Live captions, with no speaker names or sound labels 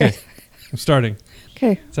I'm starting.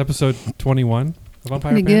 Okay. It's episode 21 of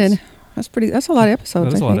Umpire Pretty Pants. good. That's a lot of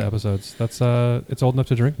episodes. That is I a lot think. of episodes. That's it's old enough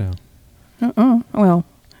to drink now. Well,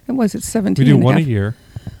 it's 17. We do and one a half. year.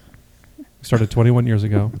 We started 21 years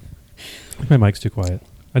ago. My mic's too quiet.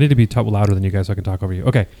 I need to be louder than you guys so I can talk over you.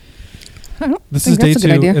 Okay. This is day 2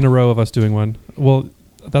 in a row of us doing one. Well,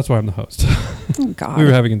 that's why I'm the host. Oh, God. We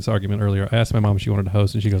were having this argument earlier. I asked my mom if she wanted to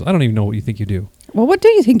host, and she goes, I don't even know what you think you do. Well, what do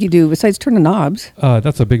you think you do besides turn the knobs?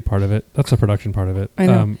 That's a big part of it. That's the production part of it. I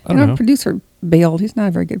know. I don't know. Producer bailed. He's not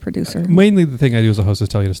a very good producer. Mainly the thing I do as a host is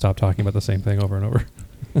tell you to stop talking about the same thing over and over.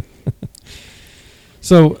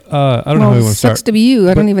 So, I don't know how we want to start. Sucks to be you.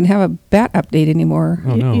 I don't even have a bat update anymore.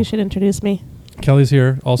 Oh, no. You should introduce me. Kelly's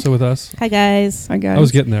here, also with us. Hi, guys. Hi, guys. I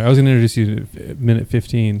was getting there. I was going to introduce you at minute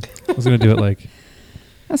 15. I was going to do it like...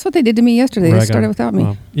 That's what they did to me yesterday. They started without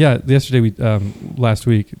me. Yeah, yesterday, last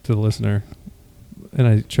week, to the listener, and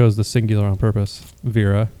I chose the singular on purpose,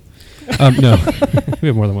 Vera. No, we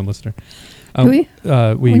have more than one listener. Do we?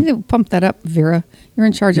 We need to pump that up, Vera. You're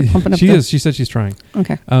in charge of pumping up. She is. She said she's trying.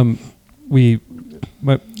 Okay.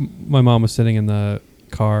 My mom was sitting in the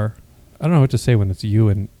car. I don't know what to say when it's you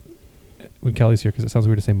and when Kelly's here because it sounds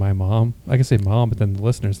weird to say my mom. I can say mom, but then the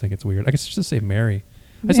listeners think it's weird. I guess just say Mary.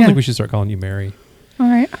 I still think we should start calling you Mary. All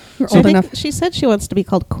right. You're So old enough. she said she wants to be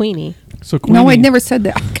called Queenie. So Queenie, No, I never said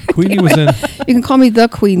that. Queenie was in. You can call me the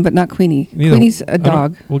Queen, but not Queenie. Neither, Queenie's a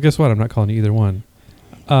dog. Well, guess what? I'm not calling you either one.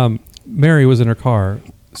 Mary was in her car,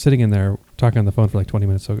 sitting in there, talking on the phone for like 20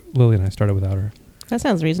 minutes. So Lily and I started without her. That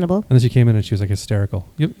sounds reasonable. And then she came in and she was like hysterical.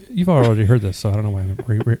 You've already heard this, so I don't know why I'm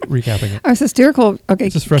recapping it. I was hysterical. Okay.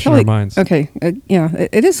 It's just fresh in our minds. Okay. Yeah.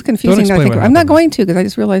 It is confusing. explain I think what I'm not happened. going to because I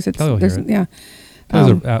just realized it's Kelly will there's hear it. yeah. That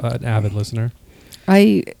was an avid listener.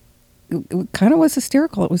 It kind of was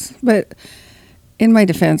hysterical. It was, but in my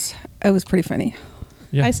defense, it was pretty funny.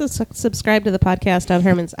 Yeah, I subscribed to the podcast on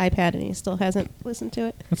Herman's iPad, and he still hasn't listened to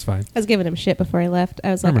it. that's fine. I was giving him shit before I left.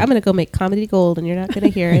 I was like, Herman. I'm going to go make comedy gold, and you're not going to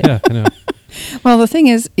hear it. Yeah, I know. Well, the thing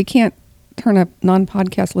is, you can't turn a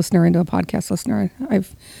non-podcast listener into a podcast listener. Yeah,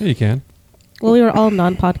 you can. Well, we were all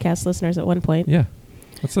non-podcast listeners at one point. Yeah.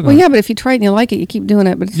 That's Well, yeah, but if you try it and you like it, you keep doing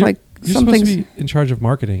it. But it's You're like supposed some things. to be in charge of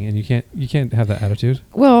marketing, and you can't have that attitude.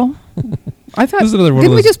 Well, I thought. This is another one of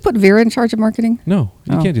Didn't we those- just put Vera in charge of marketing? No,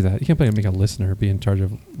 you Oh. can't do that. You can't make a listener be in charge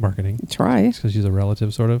of marketing Try. because she's a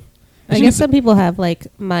relative, sort of. I guess some people have like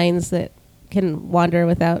minds that can wander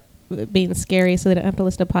without being scary, so they don't have to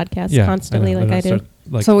listen to podcasts constantly like I do.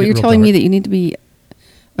 So you're telling me that you need to be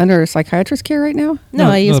under psychiatrist care right now? No,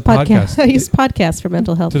 I use the podcasts. podcast. I use podcasts for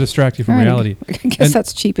mental health. to distract you from All right. reality. I guess And-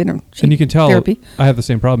 that's cheap. And you can tell therapy. I have the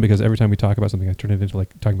same problem because every time we talk about something, I turn it into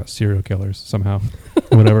like talking about serial killers somehow,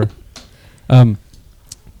 or whatever.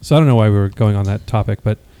 So I don't know why we were going on that topic,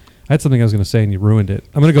 but I had something I was going to say and you ruined it.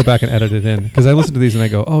 I'm going to go back and edit it in because I listened to these and I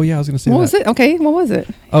go, oh yeah, I was going to say What that. was it? Okay, what was it?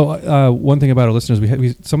 Oh, one thing about our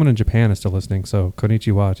listeners, someone in Japan is still listening, so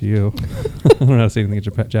konnichiwa to you. I don't know how to say anything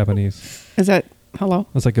in Japanese. Is that hello?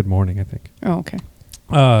 That's like good morning, I think. Oh, okay.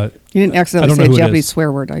 You You didn't accidentally say a Japanese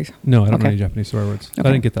swear word. No, I don't know Okay. any Japanese swear words. Okay.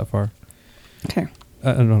 I didn't get that far. Okay.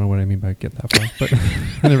 I don't know what I mean by get that far, but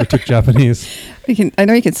I never took Japanese. I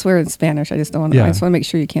know you can swear in Spanish. I just don't want. Yeah. I just want to make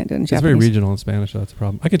sure you can't do it in It's Japanese. very regional in Spanish, so that's a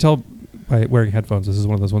problem. I can tell by wearing headphones. This is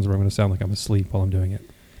one of those ones where I'm going to sound like I'm asleep while I'm doing it.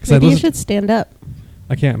 'Cause Maybe you should stand up.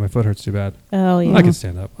 I can't. My foot hurts too bad. Oh, yeah. I can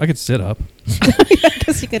stand up. I could sit up.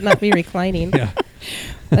 Because you could not be reclining. Yeah.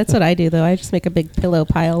 That's what I do, though. I just make a big pillow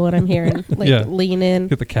pile when I'm here and Yeah. lean in.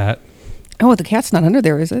 Get the cat. Oh, the cat's not under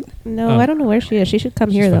there, is it? No, I don't know where she is. She should come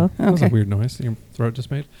here, She's though. fine. That was a Okay. weird noise that your throat just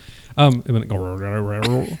made. And then it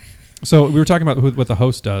go. So we were talking about what the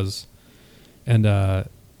host does, and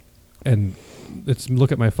it's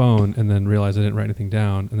look at my phone and then realize I didn't write anything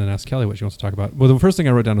down, and then ask Kelly what she wants to talk about. Well, the first thing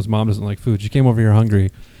I wrote down was mom doesn't like food. She came over here hungry,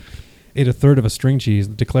 ate a third of a string cheese,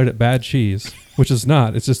 declared it bad cheese, which is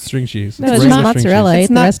not. It's just string cheese. No, it's regular just string mozzarella. I cheese.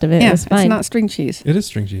 ate the rest of it. Yeah, It was fine. it's not string cheese. It is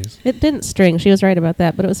string cheese. It didn't string. She was right about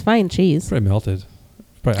that, but it was fine cheese. Probably melted.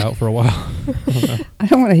 Probably out for a while. I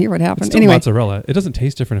don't want to hear what It's happened. still Anyway, mozzarella. It doesn't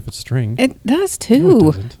taste different if it's string. it does No, it too.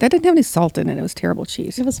 doesn't. That didn't have any salt in it. It was terrible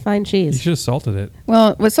cheese. It was fine You cheese. should have salted it.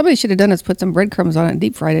 Well, what somebody should have done is put some breadcrumbs on it and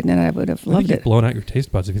deep fried it, and then I would have I think loved you've it. blown out your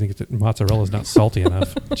taste buds if you think mozzarella is not salty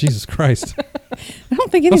enough. Jesus Christ. I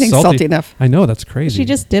don't think That's anything's salty enough. I know, that's crazy. She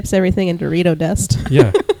just dips everything in Dorito dust.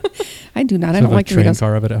 Yeah. I do not. So I don't have like a train Doritos.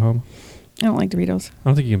 car of it at home. I don't like Doritos. I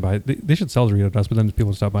don't think you can buy it. They should sell Dorito dust, but then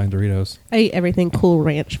people stop buying Doritos. I eat everything Cool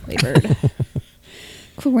Ranch flavored.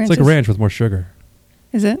 Cool Ranch. It's like a ranch with more sugar.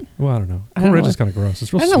 Is it? Well, I don't know. I Cool don't ranch know is kind of gross.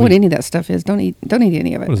 It's real I don't sweet. know what any of that stuff is. Don't eat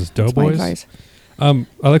any of it. What is this, That's my Doughboys? advice.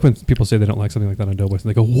 I like when people say they don't like something like that on Doughboys, and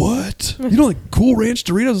they go, "What? You don't like Cool Ranch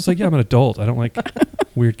Doritos?" It's like, yeah, I'm an adult. I don't like.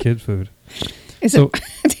 weird kid food. Is So-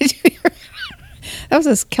 it? Did you hear? That was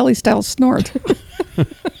a Kelly style snort.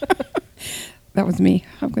 That was me.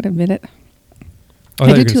 I'm going to admit it. Oh, I thought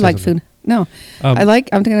you do were too gonna like say something. food. No,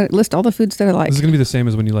 I'm going to list all the foods that I like. This is going to be the same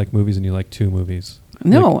as when you like movies and you like 2 movies.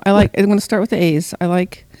 No, I'm going to start with the A's. I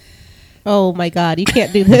like. Oh my God, you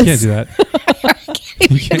can't do You this. can't do that.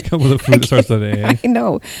 You can't come with a food that starts with an A. I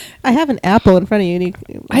know. I have an apple in front of you. And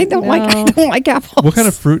you I don't like apples. What kind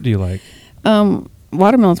of fruit do you like?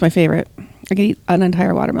 Watermelon's my favorite. I can eat an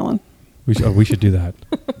entire watermelon. We should do that.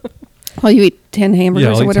 Well, you eat 10 hamburgers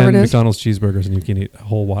Yeah, I'll or eat whatever 10 it is. McDonald's cheeseburgers and you can eat a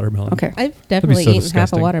whole watermelon. Okay. I've definitely so eaten half a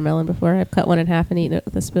disgusting. watermelon before. I've cut one in half and eaten it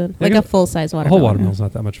with a spoon, I like a get- full size A watermelon. whole watermelon's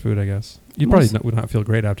not that much food, I guess. You probably would not feel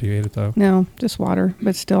great after you ate it, though. No, just water.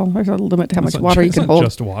 But still, there's a limit to how It's much not water you it's can not hold.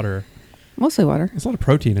 just water. Mostly water. There's a lot of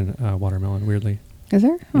protein in watermelon, weirdly. Is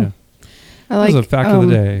there? Oh. Yeah. I like. That was a fact of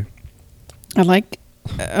the day. I like.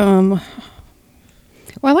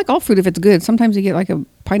 Well, I like all fruit if it's good. Sometimes you get like a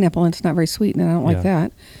pineapple and it's not very sweet, and I don't like Yeah.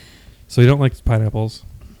 that. So you don't like pineapples?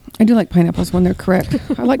 I do like pineapples when they're correct.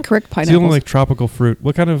 I like correct So pineapples. you don't like tropical fruit?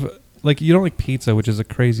 What kind of... Like, you don't like pizza, which is the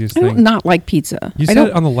craziest I thing. don't not like pizza. You I said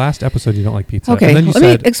don't. on the last episode you don't like pizza. Okay, And then you let me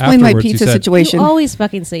said explain my afterwards you pizza said- situation. You always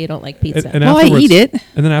fucking say you don't like pizza. And Well, I afterwards- eat it.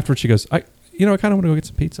 And then afterwards she goes, I kind of want to go get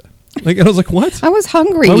some pizza. Like, and I was like, what? I was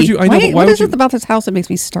hungry. Why would you- I know, but why what would is you- it about this house that makes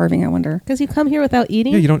me starving? I wonder. Because you come here without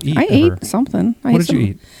eating. Yeah, you don't eat I ever. ate something. I What ate did you some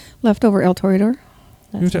eat? Leftover El Toreador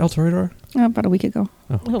You went to El Toreador? about a week ago.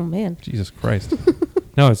 Oh man. Jesus Christ.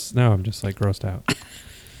 now I'm just like grossed out.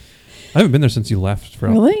 I haven't been there since you left.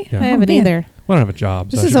 Really? Yeah. I haven't man. either. Well, I don't have a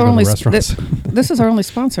job. So This I is should our go to only restaurants. this is our only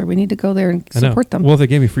sponsor. We need to go there and I know. support them. Well, if they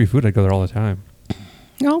gave me free food, I'd go there all the time.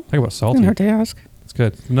 No, Talk about salty. didn't hurt to ask. It's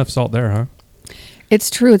good. Enough salt there, huh? It's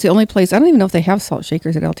true. It's the only place. I don't even know if they have salt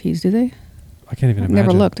shakers at LT's. Do they? I can't even I've imagine.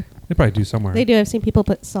 never looked. They probably do somewhere. They do. I've seen people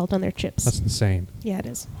put salt on their chips. That's insane. Yeah, it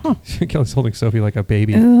is. Kelly's holding Sophie like a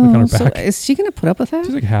baby, like on her So back. is she going to put up with that?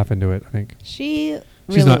 She's like half into it, I think. She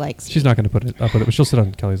She's really not. likes. She's me. not going to put it up with it, but she'll sit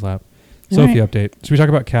on Kelly's lap. All Sophie right. update. Should we talk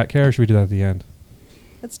about cat care, or should we do that at the end?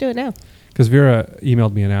 Let's do it now. Because Vera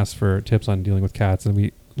emailed me and asked for tips on dealing with cats, and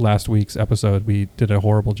last week's episode we did a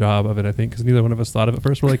horrible job of it, I think, because neither one of us thought of it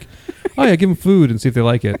first. We're like, oh yeah, give them food and see if they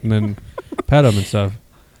like it, and then pet them and stuff.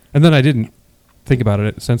 And then I didn't think about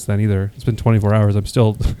it since then either. It's been 24 hours. I'm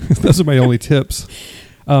still. Those are my only tips.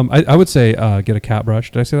 I would say get a cat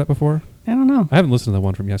brush. Did I say that before? I don't know. I haven't listened to the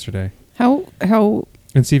one from yesterday. How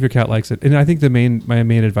And see if your cat likes it. And I think my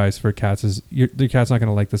main advice for cats is your cat's not going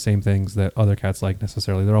to like the same things that other cats like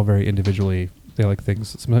necessarily. They're all very individually. They like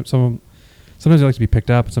things. Sometimes they like to be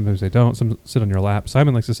picked up. Sometimes they don't. Some sit on your lap.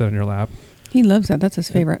 Simon likes to sit on your lap. he loves that. That's his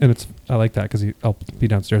favorite. And I like that because I'll be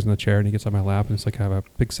downstairs in the chair and he gets on my lap and it's like I have a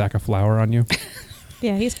big sack of flour on you.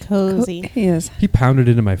 Yeah, he's cozy. He is. He pounded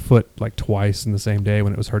into my foot like twice in the same day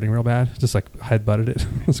when it was hurting real bad. Just like headbutted it.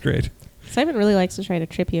 It was great. Simon really likes to try to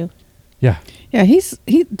trip you. Yeah. Yeah, he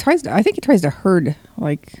tries to. I think he tries to herd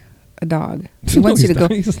like a dog. He No, wants you he's to go.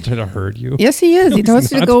 not. He's just trying to herd you. Yes, he is. No, He he's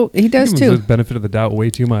wants you to not. go. He does Give him too. the benefit of the doubt way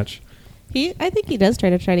too much. I think he does try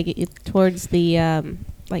to get you towards the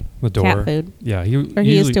like The door. cat food. Yeah. Or he used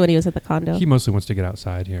usually- to when he was at the condo. He mostly wants to get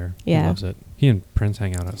outside here. Yeah. He loves it. He and Prince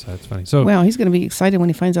hang out outside. It's funny. So Well, he's going to be excited when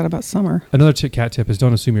he finds out about summer. another cat tip is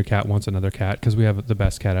don't assume your cat wants another cat because we have the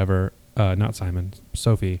best cat ever. Not Simon,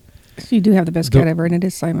 Sophie. You do have the best The- cat ever, and it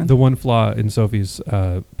is Simon. The one flaw in Sophie's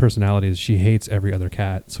personality is she hates every other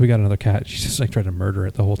cat. So we got another cat. She just like tried to murder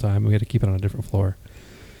it the whole time. We had to keep it on a different floor.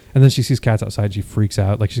 And then she sees cats outside. She freaks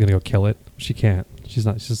out like she's going to go kill it. She can't. She's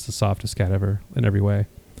not. She's just the softest cat ever in every way.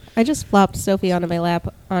 I just flopped Sophie onto my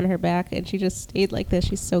lap on her back, and she just stayed like this.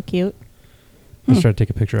 She's so cute. I just tried to take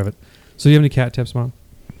a picture of it. So do you have any cat tips, Mom?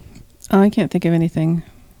 I can't think of anything.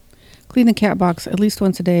 Clean the cat box at least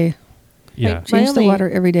once a day. Yeah. My Change the only- water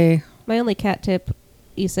every day. My only cat tip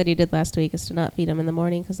you said you did last week is to not feed them in the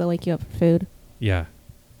morning because they'll wake you up for food. Yeah.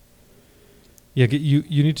 Yeah,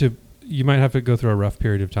 you need to. You might have to go through a rough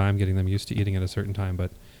period of time getting them used to eating at a certain time,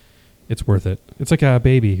 but it's worth it. It's like a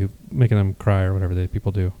baby who making them cry or whatever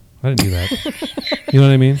people do. I didn't do that. You know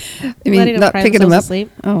what I mean? You Letting mean them not cry picking them themselves up? to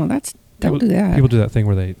sleep. Oh, don't do that. People do that thing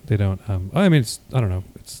where they don't. I mean, I don't know.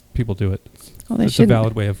 It's people do it. Well, they It's a shouldn't.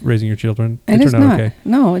 valid way of raising your children. They It is turn out not. okay.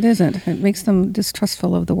 No, it isn't. It makes them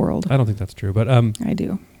distrustful of the world. I don't think that's true, but I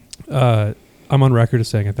do. I'm on record as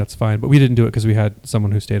saying that that's fine. But we didn't do it because we had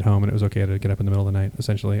someone who stayed home and it was okay to get up in the middle of the night.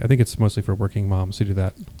 Essentially, I think it's mostly for working moms who do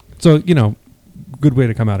that. So good way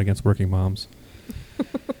to come out against working moms.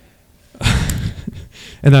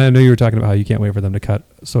 And I know you were talking about how you can't wait for them to cut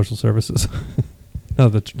social services. No,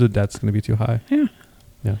 the debt's going to be too high. Yeah.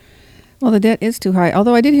 Yeah. Well, the debt is too high.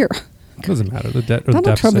 Although I did hear It doesn't matter. The debt or Donald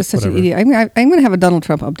the Trump is deficit, such an whatever. idiot. I mean, I'm going to have a Donald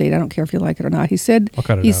Trump update. I don't care if you like it or not. He said I'll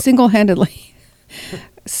cut it he out. single-handedly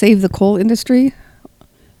saved the coal industry,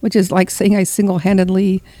 which is like saying I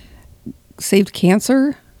single-handedly saved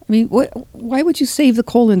cancer. I mean, why would you save the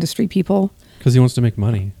coal industry, people? Because he wants to make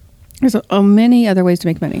money. There's many other ways to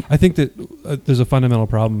make money. I think that there's a fundamental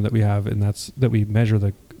problem that we have, and that's that we measure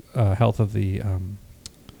the health of the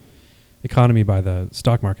economy by the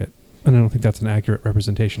stock market, and I don't think that's an accurate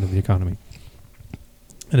representation of the economy.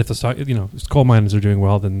 And if the stock, if coal mines are doing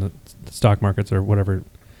well, then the stock markets or whatever.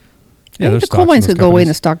 I think the coal mines could go away and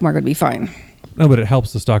the stock market would be fine. No, but it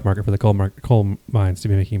helps the stock market for the coal mines to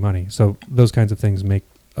be making money. So those kinds of things make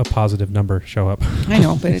a positive number show up. I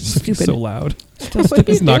know, but it's stupid. So loud. What are you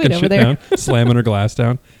Just knocking doing over shit there? down, slamming her glass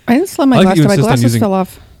down. I didn't slam my I glass like that you down. My insist on glasses using- fell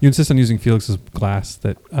off. You insist on using Felix's glass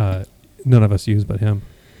that none of us use but him.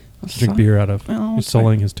 Drink beer out of. Oh, You're sorry.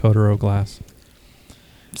 sullying his Totoro glass.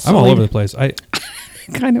 I'm all over the place. I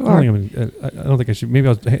Kind of don't are. think I don't think I should. Maybe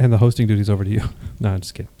I'll hand the hosting duties over to you. No, I'm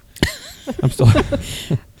just kidding. I'm still.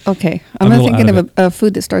 Okay. I'm a little thinking out of of a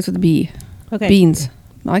food that starts with a B. Okay. Beans.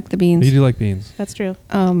 I like the beans. You do like beans. That's true.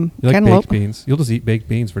 You like Cantaloupe. baked beans. You'll just eat baked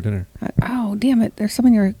beans for dinner, Oh, damn it. There's some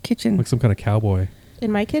in your kitchen. like some kind of cowboy.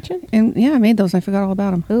 In my kitchen? And yeah, I made those. And I forgot all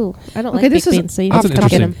about them. Ooh, I don't Okay, like this baked is beans, so you off have That's to an get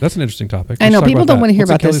interesting. them. That's an interesting topic. I Let's know, talk people about don't that. want to hear What's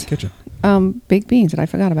in about Kelly's this. kitchen. Baked beans that I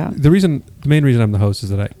forgot about. The main reason I'm the host is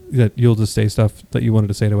that you'll just say stuff that you wanted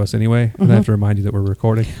to say to us anyway, and I have to remind you that we're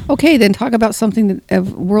recording. Okay, then talk about something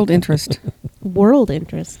of world interest. World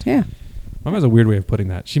interest. Yeah. Mom has a weird way of putting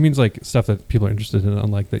that. She means like stuff that people are interested in,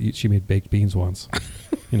 unlike that she made baked beans once.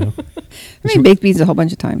 You know, I made baked beans a whole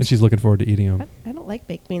bunch of times. and she's looking forward to eating them. I don't like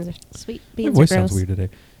baked beans. Sweet Your beans voice are gross. sounds weird today.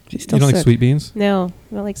 She's You still don't like sick. sweet beans? No,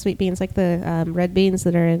 I don't like sweet beans. Like the red beans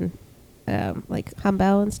that are in like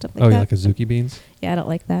hambao and stuff like Oh, that. yeah, like azuki beans? Yeah, I don't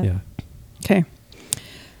like that. Yeah. Okay. All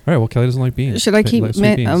right, well, Kelly doesn't like beans. Should I But keep like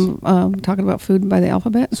sweet beans. talking about food by the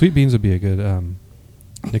alphabet? Sweet beans would be a good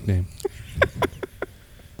nickname.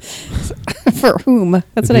 For whom?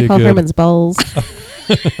 That's It'd what be I a call good- Herman's balls.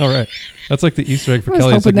 All right. That's like the Easter egg for I was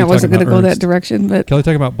Kelly. It's hoping like that me wasn't talking going to about go that Ernst. direction, but Kelly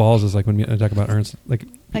talking about balls is like when I talk about Ernst. Like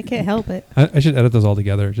I can't help it. I should edit those all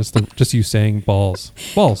together. Just you saying balls.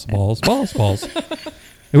 Balls.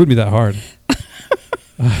 It wouldn't be that hard.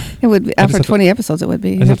 it would be, I just after have to- 20 episodes, it would be.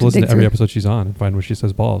 I You'd just have to listen dig to every through. episode she's on and find where she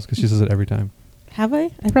says balls because she says it every time. Have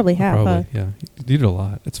I? I probably have. Probably, yeah. You do it a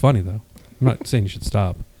lot. It's funny though. I'm not saying you should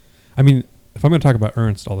stop. I mean, if I'm going to talk about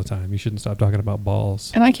Ernst all the time, you shouldn't stop talking about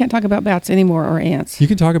balls. And I can't talk about bats anymore or ants. You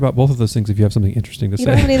can talk about both of those things if you have something interesting to You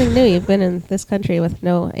say. don't have anything new. You've been in this country with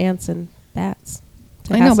no ants and bats.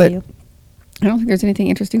 To I know, hassle but you. I don't think there's anything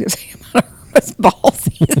interesting to say about Ernst balls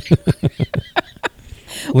either.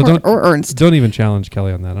 Well, or Ernst. Don't even challenge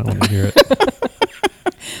Kelly on that. I don't want to hear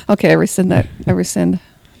it. Okay, I rescind that. I rescind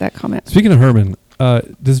that comment. Speaking of Herman,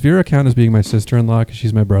 does Vera count as being my sister-in-law because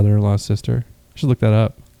she's my brother-in-law's sister? I should look that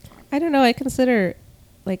up. I don't know. I consider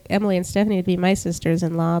like Emily and Stephanie to be my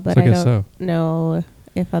sisters-in-law, but So I I guess don't so. know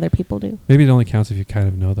if other people do. Maybe it only counts if you kind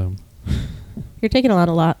of know them. You're taking on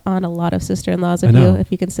a lot of sister-in-laws I if you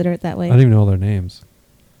know. consider it that way. I don't even know all their names.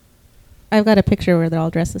 I've got a picture where they're all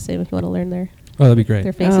dressed the same. If you want to learn their Oh, that'd be great.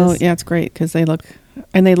 faces. Oh, yeah, it's great because they look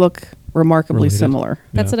remarkably Related. similar.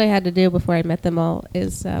 That's Yeah. what I had to do before I met them all.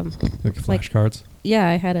 Is Like flashcards. yeah,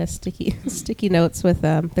 I had a sticky notes with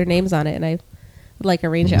their names on it, and I would like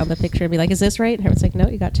arrange it on the picture and be like, "Is this right?" And everyone's like, "No,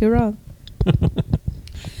 you got 2 wrong."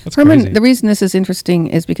 That's Herman, crazy. the reason this is interesting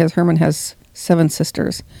is because Herman has 7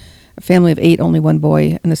 sisters, a family of 8, only 1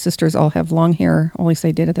 boy, and the sisters all have long hair. At least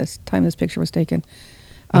they did at the time this picture was taken.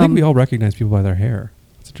 I think we all recognize people by their hair.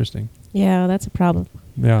 It's interesting. Yeah, that's a problem.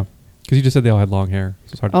 Yeah. Because you just said they all had long hair.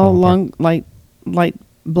 So it's hard to all tell them apart. long, light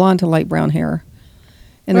blonde to light brown hair,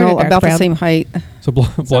 and Or they're all dark about the brown. same height. So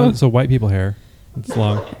blonde, so white people hair. It's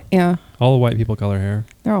long. Yeah, All the white people color hair.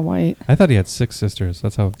 they're all white. I thought he had 6 sisters.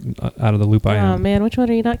 That's how out of the loop I Oh am. man, which one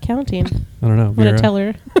are you not counting? I don't know. I'm gonna Vera. tell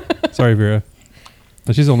her. Sorry, Vera.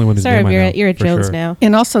 No, she's the only one who's Sorry, name I Vera, know, you're a for Jones sure. now.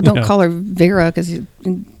 And also, don't Yeah. call her Vera because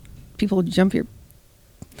people jump your.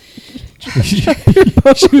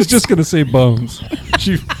 She was just gonna say bones.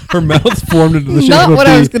 Her mouth formed into the shape Not of a what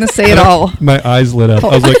I was bee. going to say at all. My eyes lit up.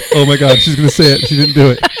 I was like, "Oh my god, she's gonna say it." She didn't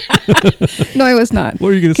do it. No, I was not. What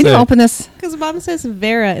were you gonna Can say? you open this? Because Mom says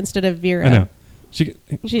Vera instead of Vera. I know. She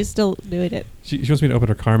She's still doing it. wants me to open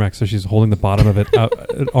her Carmex, so she's holding the bottom of it out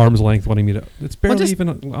at arm's length, wanting me to. It's barely just even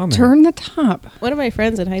on there. Turn the top. One of my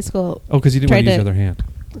friends in high school Oh, because you didn't want to tried use to- the other hand.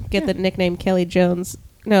 get the nickname Kelly Jones.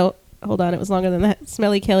 No, hold on, it was longer than that.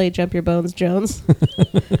 Smelly Kelly, jump your bones, Jones.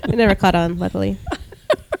 I never caught on, luckily.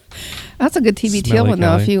 That's a good TBTL Smelly one though.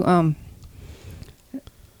 Kelly. If you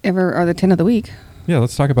ever are the 10 of the week. Yeah,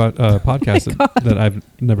 let's talk about podcasts that I've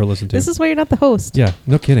never listened to. This is why you're not the host. Yeah,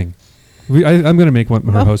 no kidding. I'm going to make her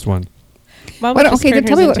host one. Mom What- just okay, then turned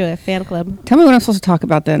tell hers me what- into a fan club. Tell me what I'm supposed to talk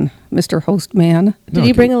about then, Mr. Host Man. Did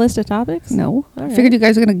you bring a list of topics? No. All I right. figured you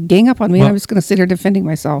guys were going to gang up on me, Well- and I'm just going to sit here defending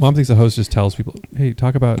myself. Mom thinks the host just tells people, hey,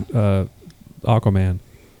 talk about Aquaman.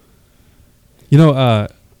 You know,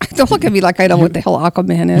 Don't look at me like I know what the hell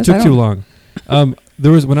Aquaman it is. I took too don't- long.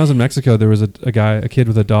 There was when I was in Mexico, there was a kid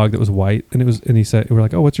with a dog that was white, and he said, we're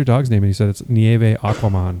like, oh, what's your dog's name? And he said it's Nieve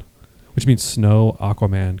Aquaman, which means snow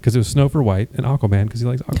Aquaman, because it was snow for white and Aquaman because he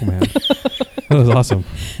likes Aquaman. That was awesome.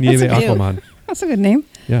 Nieve cute. Aquaman. That's a good name.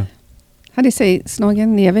 Yeah, How do you say snow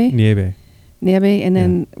again? Nieve? Nieve. Nieve, and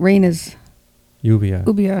then rain is Lluvia.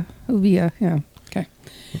 ubia. Ubia, yeah. Okay.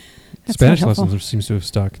 That's Spanish not helpful. lessons seems to have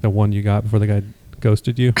stuck. The one you got before the guy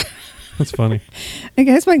ghosted you. That's funny. I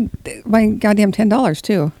guess my goddamn $10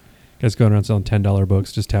 too. Guys going around selling $10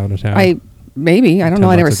 books just town to town. I don't know.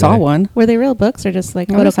 I $10 never a saw day. one. Were they real books or just like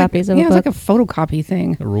No, it's photocopies of yeah, a it's book? like a photocopy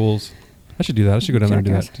thing. The rules. I should do that. I should go down there and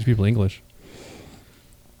do that. Jackass. Teach people English.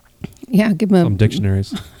 Yeah, give them Some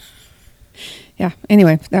dictionaries. Yeah.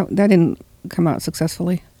 Anyway, that didn't come out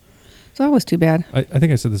successfully, so that was too bad. I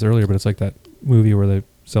think I said this earlier, but it's like that movie where they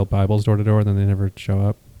sell Bibles door to door and then they never show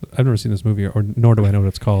up. I've never seen this movie, or nor do I know what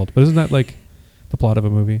it's called. But isn't that like the plot of a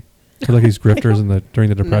movie? For like these grifters during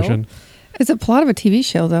the Depression. It's a plot of a TV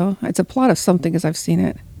show, though. It's a plot of something, as I've seen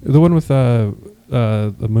it. The one with the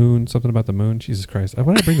moon, something about the moon. Jesus Christ!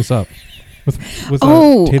 Why did I bring this up? With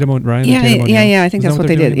Tatum and Ryan. Yeah, and Tatum O'Neal? yeah. I think Isn't that's that what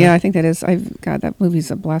they they're did. doing Yeah, now? I think that is. God, that movie's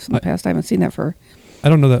a blast from the past. I haven't seen that for. I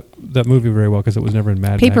don't know that movie very well because it was never in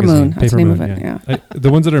Mad Paper Magazine. Moon, that's the name of it, yeah. The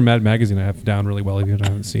ones that are in Mad Magazine I have down really well even if I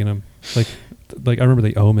haven't seen them. Like I remember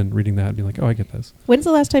The Omen, reading that and being like, oh, I get this. When's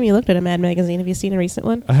the last time you looked at a Mad magazine? Have you seen a recent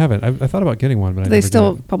one? I haven't. I thought about getting one, but Do I they never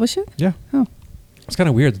still did. publish it? Yeah. Oh, It's kind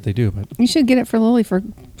of weird that they do, but you should get it for Lily for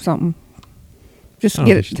something. Just I don't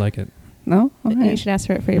get know it. if she'd like it. No, all You right. should ask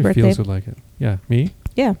for it for your Maybe birthday. Felix would like it. Yeah, me?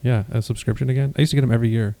 Yeah. Yeah, a subscription again. I used to get them every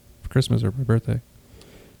year for Christmas or my birthday.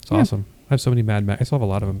 It's Yeah. awesome. I have so many Mad Max. I still have a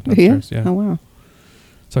lot of them Do you? downstairs. Yeah. Oh wow.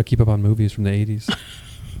 So I keep up on movies from the 80s.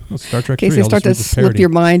 Well, Star Trek In 3. case they I'll start just to read this slip parody. your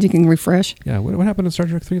mind, you can refresh. Yeah, what happened in Star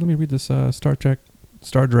Trek 3? Let me read this Star Trek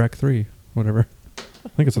 3, whatever. I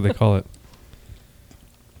think that's what they call it.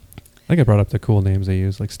 I think I brought up the cool names they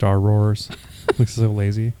use, like Star Roars. Looks so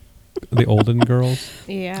lazy. The Olden Girls.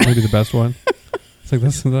 Yeah. Maybe the best one. It's like,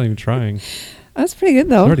 that's not even trying. That's pretty good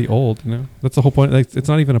They're though. already old, you know? That's the whole point. Like, it's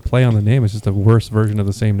not even a play on the name. It's just a worse version of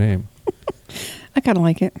the same name. I kind of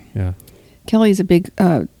like it. Yeah. Kelly's a big.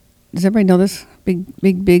 Does everybody know this?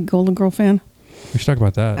 Big Golden Girl fan. We should talk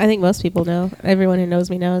about that. I think most people know. Everyone who knows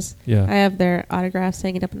me knows. Yeah. I have their autographs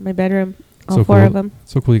hanging up in my bedroom. All So four cool. of them.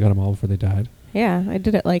 So cool you got them all before they died. Yeah, I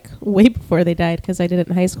did it like way before they died because I did it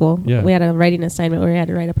in high school. Yeah. We had a writing assignment where we had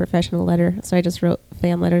to write a professional letter. So I just wrote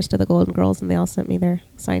fan letters to the Golden Girls and they all sent me their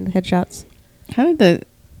signed headshots. How did the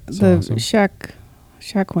So awesome.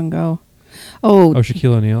 Shaq one go? Oh, Oh,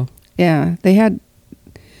 Shaquille O'Neal? yeah. They had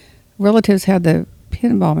relatives had the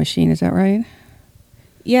pinball machine. Is that right?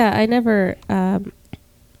 Yeah, I never,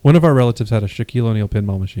 One of our relatives had a Shaquille O'Neal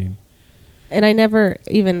pinball machine. and I never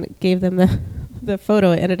even gave them the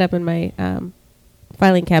photo. It ended up in my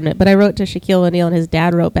filing cabinet. But I wrote to Shaquille O'Neal and his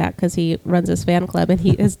dad wrote back because he runs his fan club and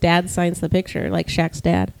his dad signs the picture, like Shaq's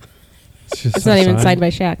dad. It's not even signed by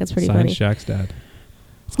Shaq. It's pretty funny. Shaq's dad.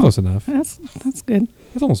 It's close enough. That's good.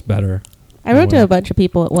 It's almost better. I wrote to way. a bunch of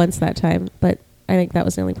people at once that time, but I think that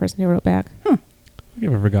was the only person who wrote back. I think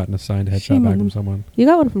I've ever gotten a signed headshot Shame back on from them. someone. You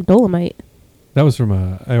got one from Dolomite. That was from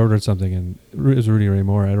I ordered something and it was Rudy Ray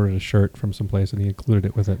Moore. I ordered a shirt from someplace and he included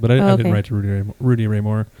it with it. But I didn't okay. write to Rudy Ray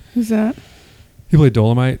Moore. Who's that? He played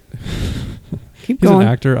Dolomite. Keep He's going. an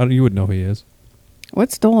actor. You wouldn't know who he is.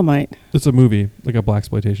 What's Dolomite? It's a movie, like a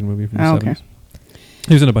blaxploitation movie from the Oh, 70s. okay.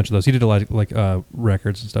 He was in a bunch of those. He did a lot of like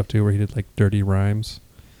records and stuff too, where he did like dirty rhymes.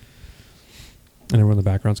 And everyone in the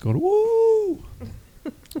background's going, woo!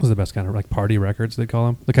 It was the best kind of like party records, they call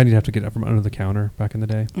them. The kind you'd have to get up from under the counter back in the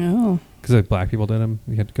day. Oh, Because like black people did them.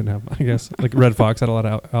 Couldn't have, I guess. Like Red Fox had a lot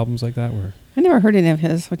of albums like that where I never heard any of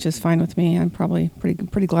his, which is fine with me. I'm probably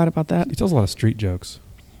pretty glad about that. he tells a lot of street jokes.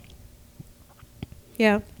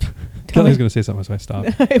 Yeah. Tell Kelly's me. going to say something, so I stopped.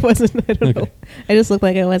 I wasn't. I don't know. Okay. I just looked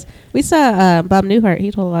like I was. We saw Bob Newhart.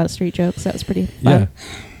 He told a lot of street jokes. That was pretty fun. Yeah.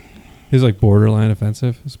 He's like borderline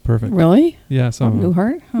offensive. It's perfect. Really? Yeah, some Bob of them.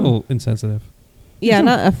 Newhart? A little insensitive. Yeah,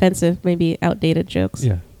 not offensive, maybe outdated jokes.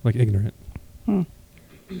 Yeah, like ignorant. Hmm.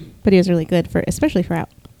 But he was really good for, especially for how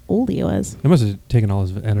old he was. It must have taken all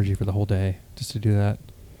his energy for the whole day just to do that.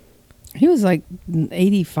 He was like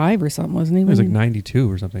 85 or something, wasn't he? He was when like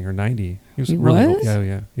 92 or something, or 90. He was He really old. was? Yeah,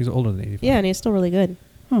 yeah. He's older than 85. Yeah, and he's still really good.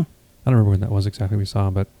 Huh. I don't remember when that was exactly we saw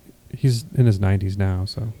him, but he's in his 90s now.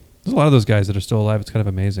 So there's a lot of those guys that are still alive. It's kind of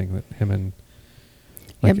amazing that him and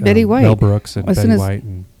Yeah, Betty White. Mel Brooks and As soon Betty as- White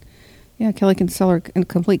and Yeah, Kelly can sell her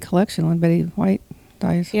complete collection when Betty White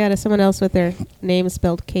dies. Yeah, to someone else with their name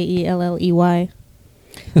spelled Kelley.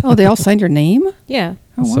 Oh, they all signed your name? Yeah.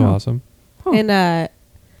 Oh, it's so wow. awesome. Huh. And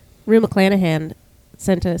Rue McClanahan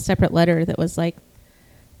sent a separate letter that was like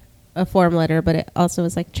a form letter, but it also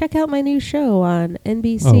was like, check out my new show on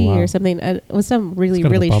NBC Oh, wow. or something. It was some really, It's kind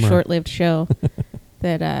of a really bummer. short-lived show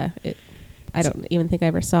that I don't even think I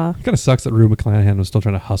ever saw. It kind of sucks that Rue McClanahan was still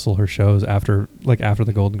trying to hustle her shows after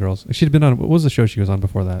the Golden Girls. She'd been on, what was the show she was on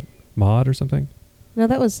before that? Maude or something? No,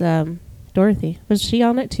 that was Dorothy. Was she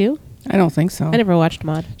on it too? I don't think so. I never watched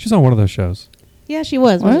Maude. She was on one of those shows. Yeah, she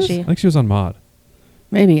was, wasn't Was? she? I think she was on Maude.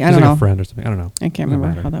 Maybe. She I was don't like know. a friend or something. I don't know. I can't Doesn't remember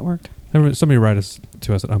matter. how that worked. Somebody write us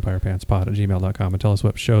to us at umpirepantspod@gmail.com and tell us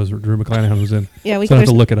what shows Drew McClanahan was in. Yeah, we So I don't have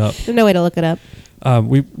to there's- look it up. There's no way to look it up.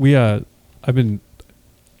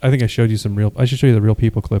 I think I showed you I should show you the Real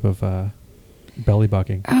People clip of belly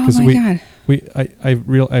bucking. Oh, my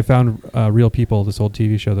God. I found Real People, this old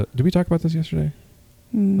TV show did we talk about this yesterday?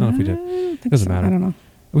 don't know if we did. I don't think Doesn't so. matter. I don't know.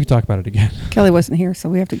 We can talk about it again. Kelly wasn't here, so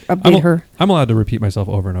we have to update her. I'm allowed to repeat myself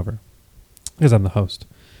over and over because I'm the host.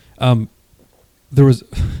 There was.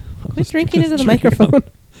 Quit drinking into the microphone.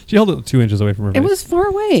 She held it 2 inches away from her face. It was far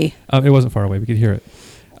away. It wasn't far away. We could hear it.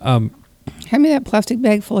 Hand me that plastic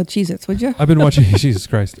bag full of Cheez-Its, would you? I've been watching. Jesus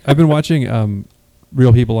Christ! I've been watching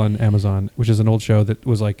Real People on Amazon, which is an old show that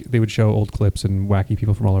was like they would show old clips and wacky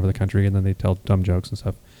people from all over the country, and then they tell dumb jokes and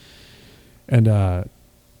stuff. And I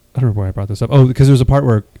don't remember why I brought this up. Oh, because there was a part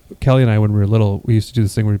where Kelly and I, when we were little, we used to do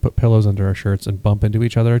this thing where we put pillows under our shirts and bump into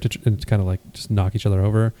each other and kind of like just knock each other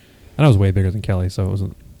over. And I was way bigger than Kelly, so it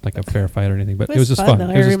wasn't like a fair fight or anything. But it was just fun. Though.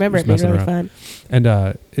 It I was just- remember just it being messing really around. fun.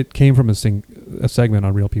 And it came from a segment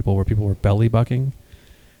on Real People where people were belly bucking.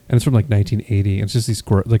 And it's from like 1980. And it's just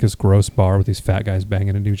this gross bar with these fat guys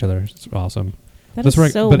banging into each other. It's awesome. That That's is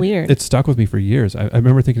right, so but weird. It stuck with me for years. I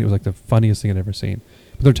remember thinking it was like the funniest thing I'd ever seen.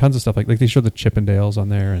 But there are tons of stuff like they showed the Chippendales on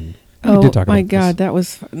there, and we Oh did talk my about God, this. that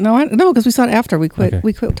was no, because we saw it after. We quit. Okay.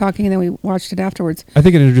 We quit talking, and then we watched it afterwards. I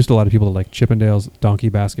think it introduced a lot of people to like Chippendales, donkey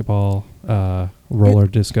basketball, roller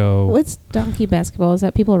disco. What's donkey basketball? Is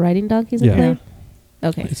that people riding donkeys Yeah. and play?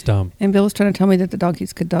 Okay. It's dumb. And Bill was trying to tell me that the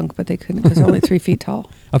donkeys could dunk, but they couldn't because they're only 3 feet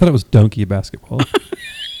tall. I thought it was donkey basketball.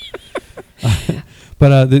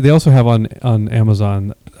 But they also have on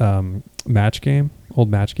Amazon Match Game, old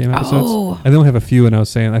Match Game episodes. Oh. And they only have a few, and I was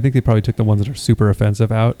saying I think they probably took the ones that are super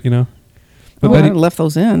offensive out, you know? But Oh, I Betty, left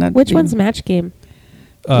those in. That'd Which be- one's Match Game?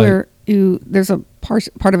 where there's a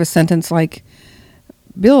part of a sentence like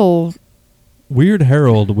Bill. Weird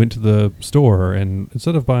Harold went to the store, and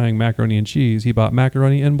instead of buying macaroni and cheese, he bought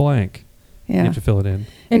macaroni and blank. You Yeah. have to fill it in.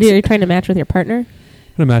 And you're trying to match with your partner?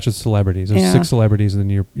 And a match with celebrities. There's Yeah. 6 celebrities, and then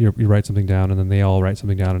you write something down, and then they all write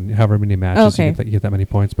something down, and however many matches Okay. you get that many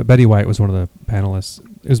points. But Betty White was one of the panelists.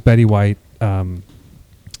 It was Betty White and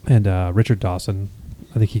Richard Dawson.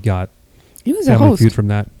 I think he got He was a Family host. Feud from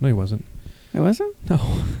that. No, he wasn't. It wasn't? No,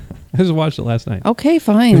 I just watched it last night. Okay, He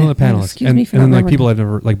fine. was one of the panelists, Excuse and, me for and not then like remembering. people I've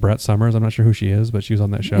never like Brett Summers. I'm not sure who she is, but she was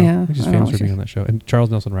on that show. Yeah, I think she's I don't famous know for she- being on that show. And Charles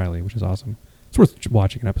Nelson Riley, which is awesome. It's worth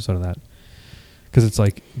watching an episode of that because it's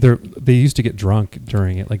like they used to get drunk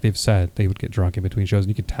during it. Like they've said, they would get drunk in between shows, and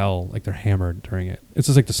you can tell like they're hammered during it. It's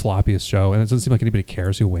just like the sloppiest show, and it doesn't seem like anybody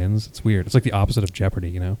cares who wins. It's weird. It's like the opposite of Jeopardy,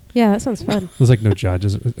 you know? Yeah, that sounds fun. There's like no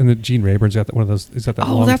judges, and then Gene Rayburn's got one of those. He's got that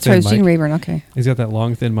Oh, long, that's thin right. It was mic. Gene Rayburn. Okay. He's got that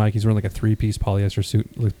long, thin mic. He's wearing like a 3-piece polyester suit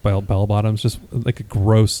with bell bottoms, just like a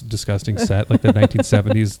gross, disgusting set, like the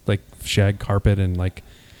 1970s, like shag carpet and like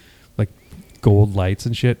gold lights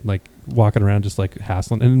and shit, like walking around just like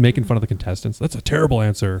hassling and making fun of the contestants. That's a terrible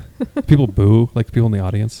answer. People boo, like people in the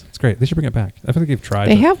audience. It's great. They should bring it back. I think they've tried.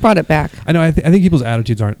 They have brought it back. I know. I think people's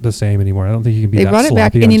attitudes aren't the same anymore. I don't think you can be They that brought it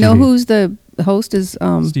back, sloppy and on you know TV. who's the host is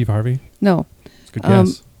Steve Harvey. no, It's a good Um,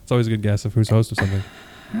 guess. It's always a good guess of who's host of something.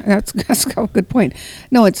 that's a good point.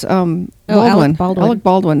 No, it's Alec Baldwin. Baldwin. Alec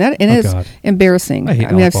Baldwin. That it Oh, is God. embarrassing. I hate mean,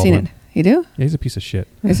 Alec I've seen Baldwin. it. You do? Yeah, he's a piece of shit.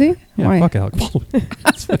 Is he? Yeah, Why? fuck Alec Baldwin.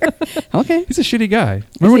 Okay. He's a shitty guy.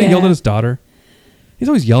 Remember when he yelled Yeah. at his daughter? He's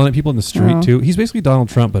always yelling at people in the street Oh. too. He's basically Donald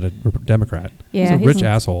Trump, but a Democrat. Yeah, he's a rich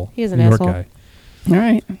asshole. he is an New York asshole. guy. All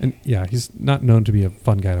right. And yeah, he's not known to be a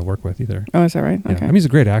fun guy to work with either. Oh, is that right? Yeah. Okay. I mean, he's a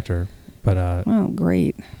great actor, but well,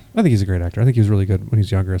 great. I think he's a great actor. I think he was really good when he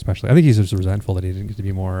was younger, especially. I think he's just resentful that he didn't get to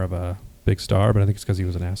be more of a big star, but I think it's because he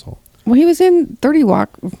was an asshole. Well, he was in 30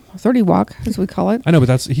 Walk, as we call it. I know, but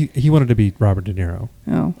that's he wanted to be Robert De Niro.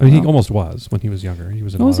 Oh, I mean, he well. almost was when he was younger. He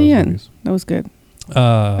was in What a was lot he of those in? movies. That was good.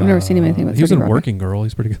 I've never seen him in anything with He was 30 in Rock. Working Girl.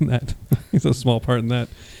 He's pretty good in that. He's a small part in that.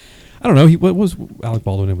 I don't know. What was Alec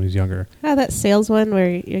Baldwin in when he was younger? Oh, that sales one where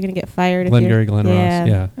you're gonna get fired. Glengarry Glen Ross.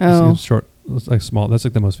 Yeah. Oh. It was short. It was like small. That's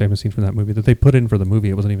like the most famous scene from that movie that they put in for the movie.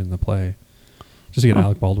 It wasn't even in the play. Just to get Oh.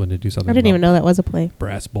 Alec Baldwin to do something. I didn't even about know that was a play.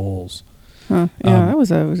 brass bowls. Huh. Yeah, Um, that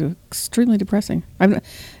was extremely depressing. I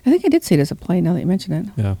think I did see it as a play now that you mention it.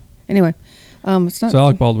 Yeah. Anyway, it's not. So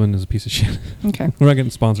Alec Baldwin is a piece of shit. Okay. We're not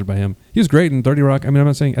getting sponsored by him. He was great in 30 Rock. I mean, I'm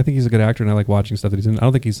not saying I think he's a good actor and I like watching stuff that he's in. I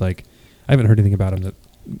don't think he's like, I haven't heard anything about him that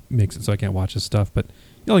makes it so I can't watch his stuff. But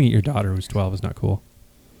yelling at your daughter who's 12 is not cool.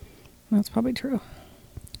 That's probably true.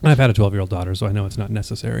 And I've had a 12-year-old daughter, so I know it's not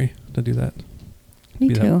necessary to do that. Me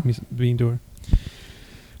Be too. that mean to her.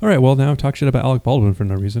 All right, well, now talk shit about Alec Baldwin for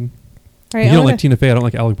no reason. All right, You I don't wanna- like Tina Fey. I don't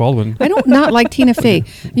like Alec Baldwin. I don't not like Tina Fey.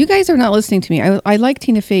 You guys are not listening to me. I like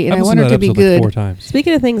Tina Fey, and I've I listened want her to that be episode like good. 4 times.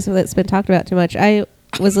 Speaking of things that's been talked about too much, I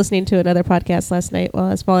was listening to another podcast last night while I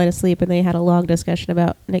was falling asleep, and they had a long discussion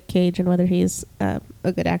about Nick Cage and whether he's a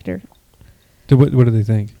good actor. What do they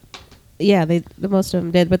think? Yeah, the most of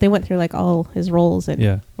them did, but they went through like all his roles, and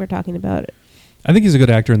Yeah. we're talking about it. I think he's a good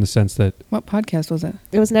actor in the sense that What podcast was it?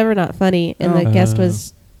 It was Never Not Funny, and Oh. the guest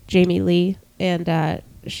was Jamie Lee, and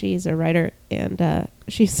she's a writer, and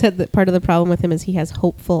she said that part of the problem with him is he has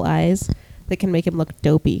hopeful eyes that can make him look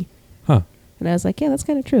dopey. Huh. And I was like, yeah, that's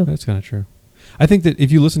kind of true. That's kind of true. I think that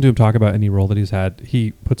if you listen to him talk about any role that he's had,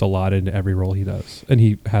 he puts a lot into every role he does. And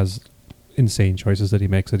he has insane choices that he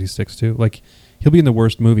makes that he sticks to. Like, he'll be in the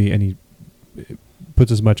worst movie and he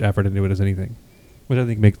puts as much effort into it as anything. Which I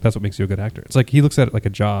think that's what makes you a good actor. It's like he looks at it like a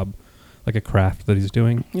job, like a craft that he's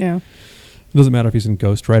doing. Yeah. It doesn't matter if he's in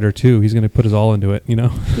Ghost Rider 2. He's going to put his all into it, you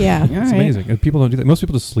know? Yeah. Yeah. It's All right. amazing. And people don't do that. Most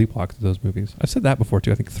people just sleepwalk through those movies. I've said that before,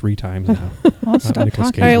 too. I think 3 times now. Well, stop Nicolas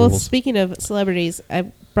talking. Cage All right. Well, rules. speaking of celebrities,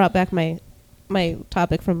 I brought back my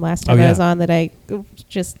topic from last time Oh, I yeah. was on that I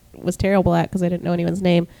just was terrible at because I didn't know anyone's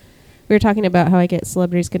name. We were talking about how I get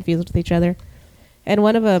celebrities confused with each other, and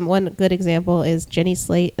one good example is Jenny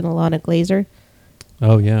Slate and Alana Glazer.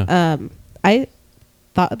 Oh, yeah. I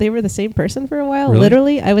thought they were the same person for a while. Really?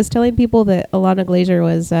 Literally, I was telling people that Alana Glazer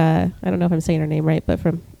was I don't know if I'm saying her name right, but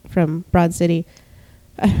from Broad City.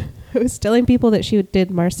 I was telling people that she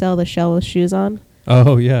did Marcel the Shell with shoes on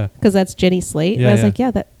Oh, yeah. because that's Jenny Slate. And Yeah, I was yeah. like,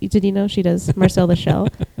 yeah, that did you know she does Marcel the Shell?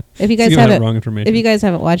 If you guys Giving out haven't wrong information. if you guys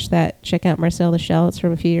haven't watched that, check out Marcel the Shell. It's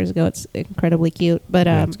from a few years ago. It's incredibly cute. But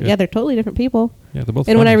Yeah, it's good. yeah, they're totally different people. Yeah, they're both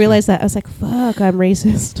And when I funny, so- realized that, I was like, fuck, I'm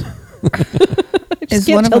racist. I just Is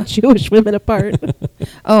can't one of tell them- Jewish women apart.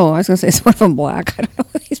 Oh, I was going to say, is one of them black? I don't know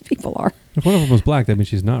who these people are. If one of them was black, that means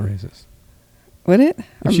she's not racist. Would it?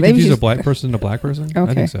 If she confused a black person and a black person, I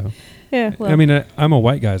Okay. think so. Yeah. Well, I mean, I'm a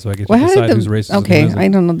white guy, so I get to Well, how decide did who's racist. and Okay, who isn't. I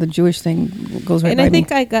don't know. The Jewish thing goes right and by I think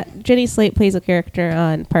me. I got Jenny Slate plays a character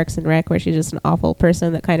on Parks and Rec where she's just an awful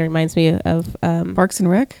person that kind of reminds me of Parks and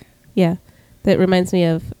Rec? yeah, that reminds me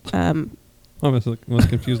of Most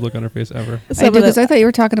confused look on her face ever. some I of do, because the- I thought you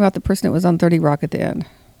were talking about the person that was on 30 Rock at the end.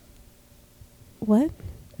 what?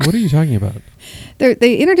 What are you talking about?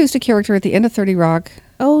 They introduced a character at the end of 30 Rock.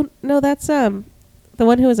 Oh no, that's the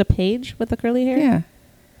one who was a page with the curly hair. Yeah.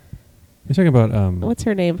 You're talking about What's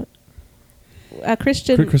her name?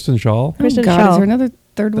 Kristen. Kristen Shaw. Kristen oh, God, Shaw. is there another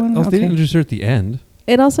third one? Oh, they didn't Okay. introduce her at the end.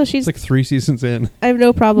 And also, she's. It's like 3 seasons in. I have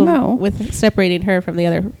no problem No. with separating her from the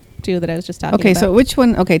other two that I was just talking Okay, about. so which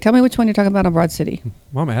one? Okay, tell me which one you're talking about on Broad City.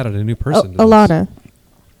 Mom added a new person. to this. Alana,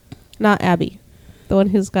 not Abby, the one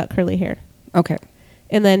who's got curly hair. Okay.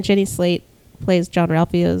 And then Jenny Slate plays John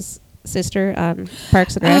Ralphio's sister on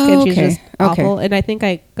Parks and Rec, Oh, and she's okay. just Okay. awful. And I think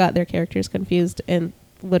I got their characters confused and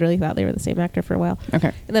literally thought they were the same actor for a while.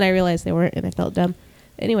 Okay. And then I realized they weren't, and I felt dumb.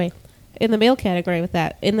 Anyway, in the male category with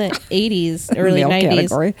that, in the 80s, early Male 90s,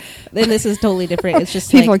 category. then this is totally different. It's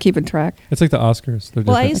just People are like, keeping track. It's like the Oscars. They're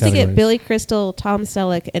well, I different used to get categories. Billy Crystal, Tom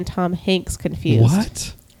Selleck, and Tom Hanks confused.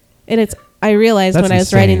 What? And I realized That's when I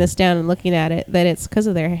was writing insane. this down and looking at it that it's because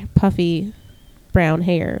of their puffy brown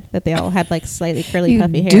hair that they all had like slightly curly You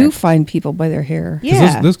puffy hair. do find people by their hair. 'Cause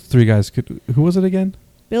Yeah. Those 3 guys could. Who was it again?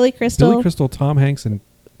 Billy Crystal, Billy Crystal, Tom Hanks, and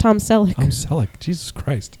Tom Selleck. Tom Selleck. Jesus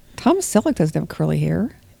Christ. Tom Selleck doesn't have curly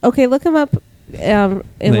hair. Okay, look him up. And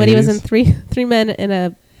the when he was in 80s? Three Men and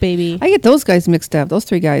a Baby, I get those guys mixed up, those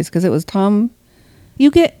 3 guys, because it was Tom. you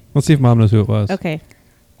get Let's see if Mom knows who it was. okay.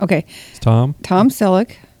 Okay, It's Tom. Tom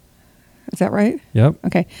Selleck. Is that right? Yep.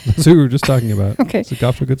 Okay, That's who we were just talking about. Okay. So got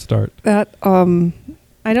off to a good start. that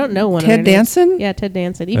I don't know one. of Ted their names. Danson? Yeah, Ted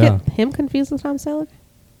Danson. You Yeah. get him confused with Tom Selleck?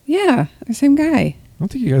 yeah, the same guy.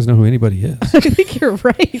 don't think you guys know who anybody is. I think you're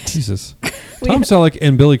right. Jesus. Tom Selleck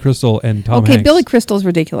and Billy Crystal and Tom Okay, Hanks Billy Crystal's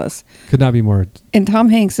ridiculous. could not be more. And Tom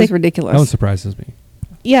Hanks is That one ridiculous. surprises me.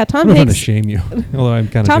 Yeah, I'm Tom not trying to Hanks. shame you, although I'm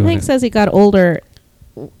kind of. Tom doing Hanks it. says he got older,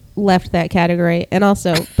 left that category, and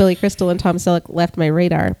also Billy Crystal and Tom Selleck left my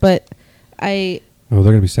radar. But I Oh,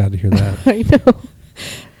 they're gonna be sad to hear that. I know.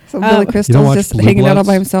 So Billy You don't Crystal's watch just Blue hanging out all Bloods?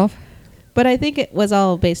 by himself. But I think it was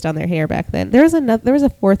all based on their hair back then. There was a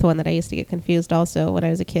fourth one that I used to get confused also when I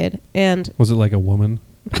was a kid. And Was it like a woman?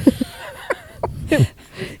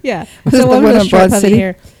 yeah, Was it the one one with on short Broad puffy City?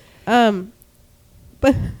 hair.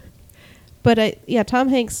 But Tom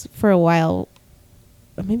Hanks for a while,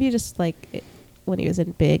 maybe just like when he was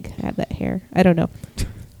in Big, had that hair. I don't know.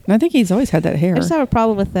 And I think he's always had that hair. I just have a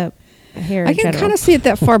problem with the hair. I in can general. kind of see it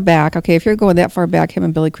that far back. Okay, if you're going that far back, him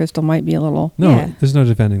and Billy Crystal might be a little. No, Yeah. there's no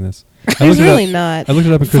defending this. I There's looked it really up- not. I looked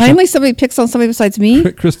it up. And Finally, somebody picks on somebody besides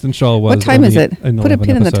me. Kristen Shaw was. What time only is it? in Put a 11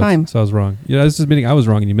 pin in the episodes, time. So I was wrong. Yeah, this is admitting I was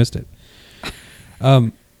wrong and you missed it.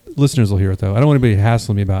 Listeners will hear it though. I don't want anybody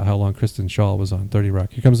hassling me about how long Kristen Shaw was on 30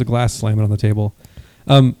 Rock. Here comes the glass slamming on the table.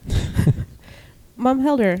 Mom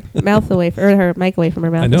held her mouth away or her mic away from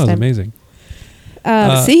her mouth. I know, this it's time. amazing.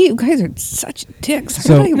 See, you guys are such dicks.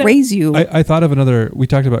 So- How did I raise you? I thought of another. We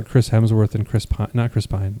talked about Chris Hemsworth and Chris Pine. Not Chris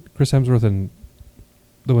Pine. Chris Hemsworth and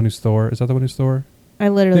the one who's Thor. Is that the one who's Thor? I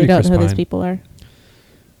literally Maybe don't Chris know who these Pine. people are.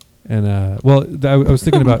 And I was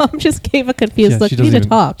thinking about. Mom just gave a confused look. she You need doesn't to even-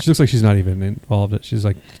 talk. She looks like she's not even involved. She's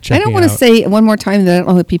like I checking don't want to out. say one more time that I don't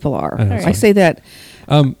know who people are. I know, it's I fine. say that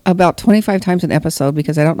Um, about 25 times an episode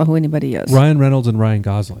because I don't know who anybody is. Ryan Reynolds and Ryan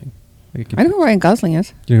Gosling. I know who Ryan Gosling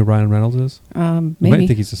is. Do you know who Ryan Reynolds is? You might Maybe.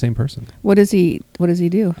 think he's the same person. What does he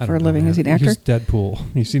do I for a don't know, living? man. Is he an actor? He's Deadpool.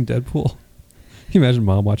 You seen Deadpool? Can you imagine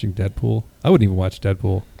Mom watching Deadpool? I wouldn't even watch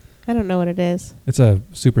Deadpool. I don't know what it is. It's a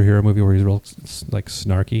superhero movie where he's real like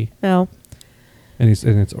snarky, No. and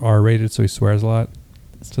it's R-rated, so he swears a lot.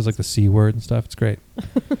 Says like the C word and stuff. It's great.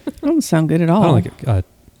 That doesn't sound good at all. I don't like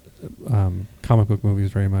comic book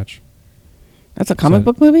movies very much. That's a comic So-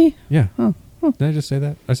 book movie? Yeah. Oh. Did I just say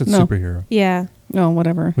that? I said No. superhero. Yeah. No,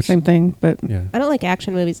 whatever. Which- Same thing, but Yeah. I don't like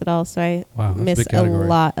action movies at all, so I Wow, that's a miss big a category.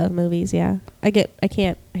 lot of movies. Yeah, I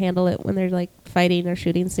can't handle it when they're like fighting or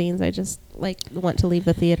shooting scenes. I just like want to leave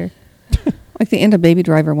the theater. like the end of Baby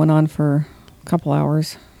Driver went on for a couple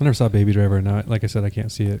hours. I never saw Baby Driver. Now, like I said, I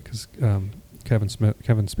can't see it because Kevin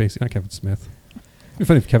Spacey, not Kevin Smith. It'd be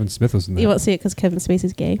funny if Kevin Smith was in that. You won't see it because Kevin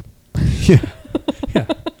Spacey's gay. yeah,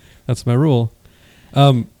 that's my rule.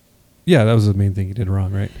 Yeah, that was the main thing he did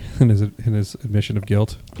wrong, right? in his admission of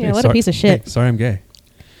guilt. Yeah, Hey, what a piece of shit. hey, sorry, I'm gay.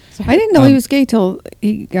 I didn't know he Um, was gay till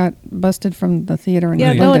he got busted from the theater in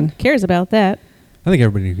Yeah, no London. one cares about that. I think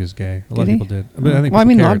everybody knew he was gay. A lot of Did he? people did. But I think well, I people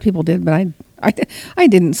mean, a lot cared. of people did, but I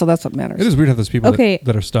didn't, so that's what matters. It is weird how those people Okay.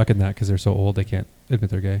 that are stuck in that because they're so old they can't admit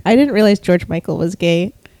they're gay. I didn't realize George Michael was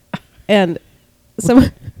gay, and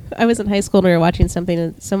I was in high school and we were watching something,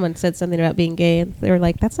 and someone said something about being gay, and they were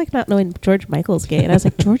like, "That's like not knowing George Michael's gay," and I was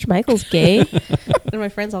like, "George Michael's gay?" And my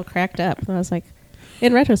friends all cracked up, and I was like,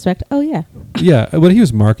 in retrospect, oh yeah. Yeah, but he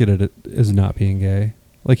was marketed as not being gay.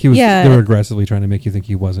 Like he was, Yeah. they were aggressively trying to make you think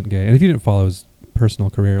he wasn't gay. And if you didn't follow his personal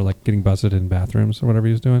career, like getting busted in bathrooms or whatever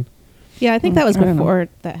he was doing. Yeah, I think that was I don't know. before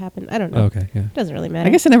that happened. I don't know. Okay, yeah. Doesn't really matter.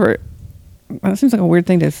 I guess I never. That seems like a weird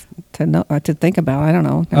thing to know to think about. I don't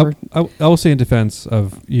know. Never. I will say in defense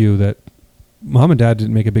of you that Mom and Dad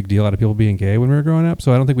didn't make a big deal out of people being gay when we were growing up,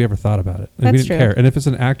 so I don't think we ever thought about it. And we That's didn't true. care. And if it's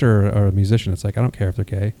an actor or a musician, it's like I don't care if they're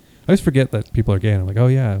gay. I always forget that people are gay, and I'm like, oh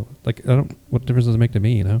yeah, like I don't. What difference does it make to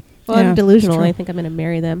me? You know? well, Yeah, I'm delusional. it's true. I think I'm going to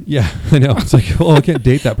marry them. Yeah, I know. It's like, well, I can't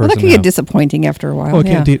date that Well, person. that can get now. disappointing after a while. Oh, I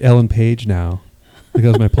yeah. can't date Ellen Page now. Like that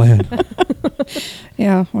was my plan.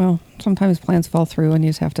 Yeah. Well, sometimes plans fall through, and you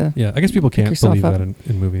just have to. Yeah, I guess people Pick can't yourself believe up. that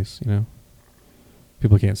in movies. You know,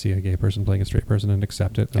 people can't see a gay person playing a straight person and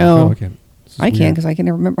accept it. They're Oh. like, I can't. This is I can weird." because I can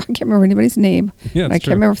never remember. I can't remember anybody's name. Yeah, and I that's can't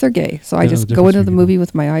true. remember if they're gay. So I Yeah, just the go difference into the between movie people.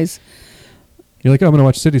 with my eyes. You're like, oh, I'm going to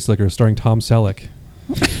watch City Slicker starring Tom Selleck.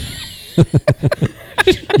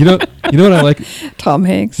 you know what I like? Tom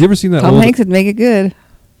Hanks. You ever seen that? Tom old, Hanks would make it good,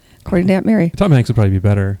 according to Aunt Mary. Tom Hanks would probably be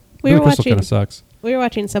better. We Billy were Crystal watching- kind of sucks. We were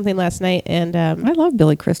watching something last night, and I love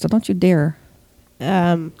Billy Crystal. Don't you dare.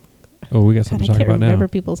 Oh, we got God, something I to talk can't about remember now.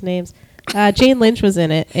 people's names. Jane Lynch was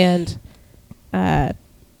in it, and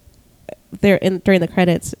during the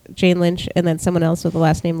credits, Jane Lynch and then someone else with the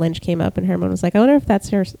last name Lynch came up, and Herman was like, "I wonder if that's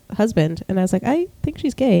her husband." And I was like, "I think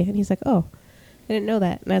she's gay," and he's like, "Oh, I didn't know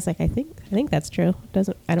that." And I was like, "I think that's true. I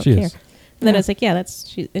don't She care." is. And then Yeah. I was like, "Yeah, that's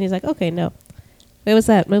she." And he's like, "Okay, no." It was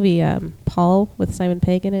that movie Paul with Simon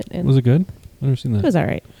Pegg in it, and Was it good? I've never seen it that. was all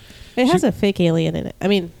right. It has She- a fake alien in it. I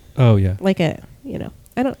mean, Oh yeah. like a, you know,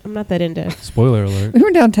 I'm not that into. Spoiler alert. We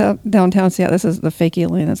were downtown. See, this is the fake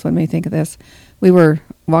alien. That's what made me think of this. We were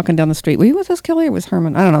walking down the street. Were you with us, Kelly, or was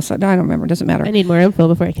Herman? I don't know. So, I don't remember. It doesn't matter. I need more info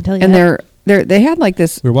before I can tell you. And that. they had like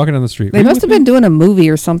this. We were walking down the street. They Were you must have with been me? doing a movie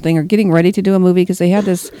or something, or getting ready to do a movie, because they had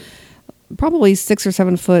this probably 6 or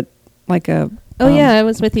 7 foot, like a. Oh yeah, I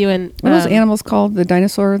was with you and. What are those animals called? The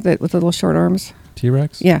dinosaur that with the little short arms.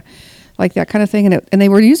 T-Rex? Yeah, like that kind of thing, and they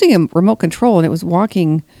were using a remote control, and it was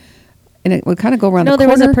walking, and it would kind of go around. No, the there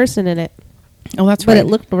was corner. a person in it, Oh, that's but right. it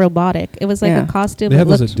looked robotic. It was like Yeah. a costume. They It have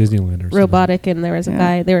those at looked Disneyland or something. robotic, and there was a Yeah.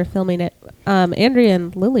 guy. They were filming it. Andrea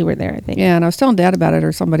and Lily were there, I think. Yeah, and I was telling Dad about it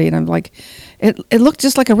or somebody, and I'm like, it looked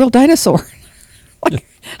just like a real dinosaur.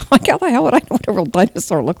 like how the hell would I know what a real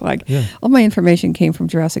dinosaur looked like? Yeah. All my information came from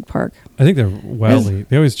Jurassic Park. I think they're wildly.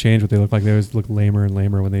 They always change what they look like. They always look lamer and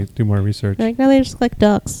lamer when they do more research. Like, no, they just look like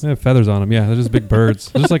ducks. They have feathers on them. Yeah, they're just big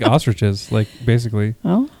birds. They're just like ostriches, like basically.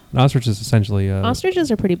 Oh, An ostrich is essentially.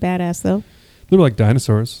 Ostriches are pretty badass, though. They're like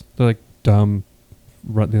dinosaurs. They're like dumb.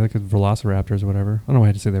 They're like velociraptors or whatever. I don't know why I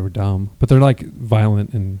had to say they were dumb, but they're like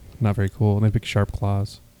violent and not very cool. And they have big sharp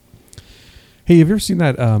claws. Hey, have you ever seen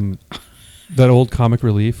that that old comic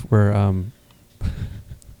relief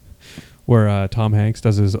where Tom Hanks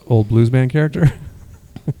does his old blues band character?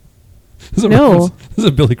 This is a No. reference. This is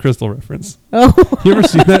a Billy Crystal reference. Oh, You ever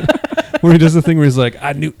seen that? Where he does the thing where he's like,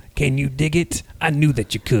 can you dig it? I knew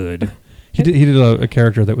that you could. He did a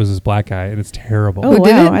character that was this black guy, and it's terrible. oh Who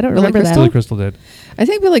did wow! it? I don't Billy remember that. Billy Crystal did. I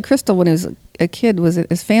think Billy Crystal, when he was a kid,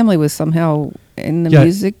 his family was somehow in the Yeah,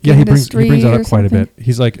 music yeah, industry. he brings that or up quite a something. bit.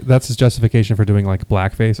 He's like, that's his justification for doing like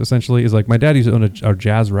blackface. Essentially, is like, my dad used to own a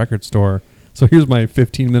jazz record store, so here's my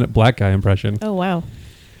 15-minute black guy impression. Oh wow!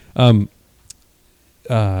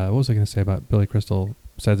 What was I going to say about Billy Crystal?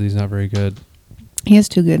 Besides that he's not very good. He is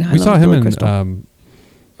too good. I We love saw him Billy in. Crystal.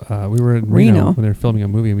 We were in Reno when they were filming a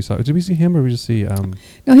movie, and we saw. Did we see him, or we just see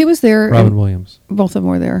No, he was there. Robin and Williams? both of them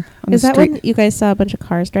were there. On Is the that street. when you guys saw a bunch of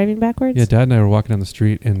cars driving backwards? Yeah, Dad and I were walking down the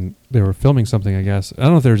street, and they were filming something. I guess I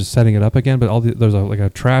don't know if they were just setting it up again, but there's like a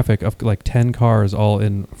traffic of like 10 cars all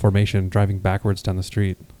in formation driving backwards down the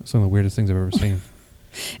street. It's one of the weirdest things I've ever seen.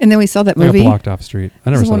 And then we saw that Like movie. a blocked off street. I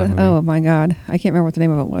never This is saw one that of- movie. Oh my God, I can't remember what the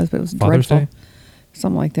name of it was, but it was Father's dreadful. Day?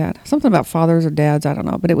 Something like that. Something about fathers or dads. I don't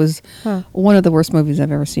know, but it was Huh. one of the worst movies I've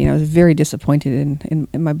ever seen. I was very disappointed in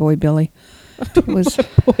my boy Billy. It was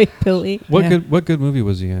Boy, Billy. What Yeah. good movie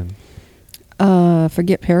was he in?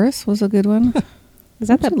 Forget Paris was a good one. Is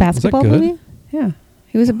that that Was that basketball good? movie? Yeah,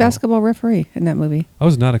 he was a Wow. basketball referee in that movie. I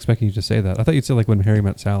was not expecting you to say that. I thought you'd say like When Harry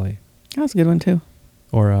Met Sally, That was a good one too.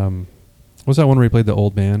 or what was that one where he played the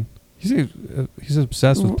old man? He's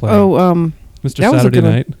obsessed with playing Mr. that was a Saturday good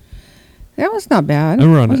one. Night. That was not bad. I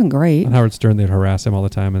remember It on wasn't great. On Howard Stern, they'd harass him all the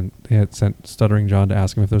time, and they had sent Stuttering John to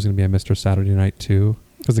ask him if there was going to be a Mr. Saturday Night 2,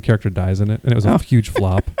 because the character dies in it, and it was Oh. a huge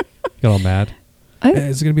flop. He got all mad. Hey,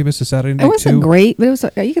 is it going to be Mr. Saturday It Night 2? wasn't great, but it was.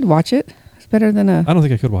 You could watch it. It's better than a. I don't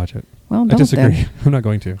think I could watch it. Well, I don't disagree. then. I'm not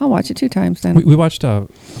going to. I'll watch it 2 times then. We watched Home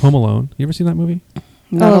Alone. You ever seen that movie?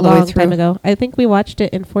 Not Oh, all a the way long through. time ago. I think we watched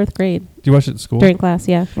it in 4th grade Did you watch it at school? during class.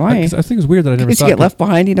 Yeah. Why? 'Cause I think it was weird that I never In case saw you it. get left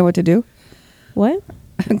behind, you know what to do. What?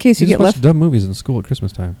 In case You you just get watch left. dumb movies in school at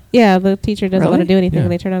Christmas time. Yeah, the teacher doesn't want to Really? do anything Yeah. when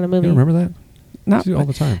they turn on a movie. You remember that? Not You do it all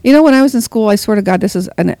the time. You know, when I was in school, I swear to God, this is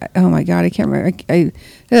oh my God, I can't remember.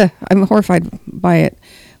 I'm horrified by it.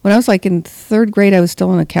 When I was like in 3rd grade, I was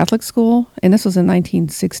still in a Catholic school, and this was in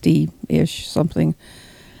 1960-ish something.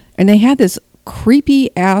 And they had this creepy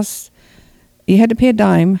ass. You had to pay a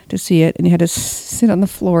dime to see it, and you had to sit on the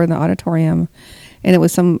floor in the auditorium, and it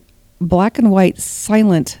was some black and white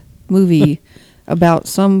silent movie about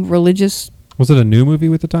some religious. Was it a new movie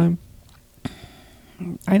with the time?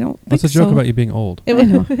 I don't. What's think the joke so. about you being old? It I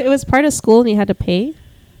know. was, it was part of school and you had to pay.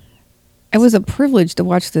 It was a privilege to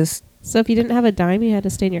watch this. So if you didn't have a dime, you had to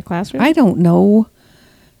stay in your classroom? I don't know.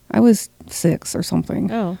 I was 6 or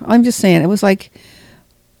something. Oh. I'm just saying. It was like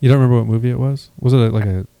You don't remember what movie it was? Was it like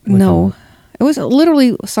a... no. It was a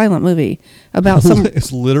literally silent movie about some.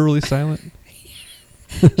 It's literally silent?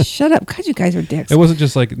 Shut up! God, you guys are dicks. It wasn't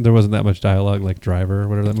just like... There wasn't that much dialogue like Driver or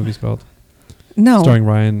whatever that movie's called. No, Starring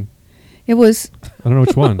Ryan... it was. I don't know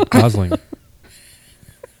which one. Gosling.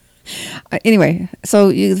 Anyway, so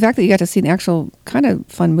the fact that you got to see an actual kind of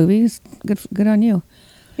fun movie is good on you.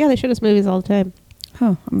 Yeah, they showed us movies all the time.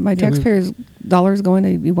 Huh? My Yeah, we- taxpayers' dollars going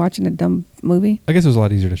to be watching a dumb movie. I guess it was a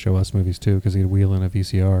lot easier to show us movies too, because you could wheel in a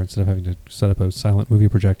VCR instead of having to set up a silent movie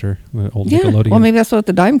projector. The old Nickelodeon. Well, maybe that's what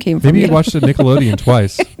the dime came from. Maybe you know? watched a Nickelodeon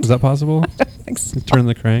twice. Is that possible? Thanks. Turn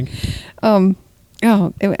the crank. And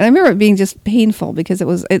I remember it being just painful because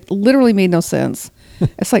it literally made no sense.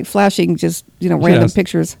 It's like flashing just should random ask-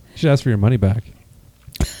 pictures. You should ask for your money back.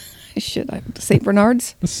 St.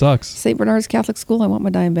 Bernard's. This sucks. St. Bernard's Catholic School. I want my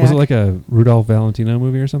dime back. Was it like a Rudolph Valentino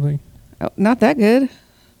movie or something? Oh, not that good.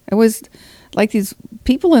 It was like these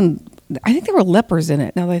people I think there were lepers in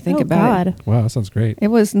it. Now that I think about it, Wow, that sounds great. it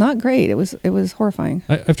was not great. It was horrifying.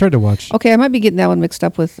 I've tried to watch. Okay, I might be getting that one mixed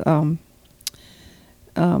up with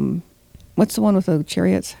what's the one with the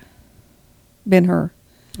chariots? Ben-Hur.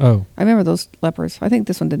 Oh, I remember those lepers. I think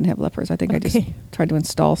this one didn't have lepers. I think I just Okay. tried to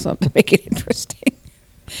install something to make it interesting.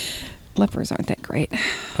 Lepers aren't that great.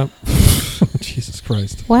 Jesus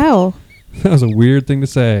Christ. Wow. That was a weird thing to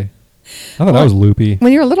say. I thought that was loopy.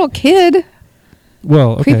 When you're a little kid,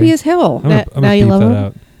 Well, okay. creepy as hell. I'm gonna Now you beep love that him?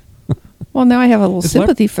 out. Well, now I have a little Is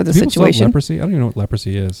sympathy for the do people still have situation. leprosy? I don't even know what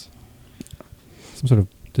leprosy is. Some sort of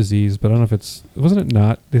disease, but I don't know if it's... Wasn't it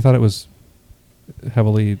not? They thought it was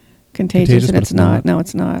heavily... Contagious, and but it's not. No,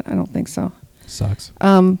 it's not. I don't think so. Sucks.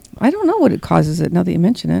 I don't know what it causes it now that you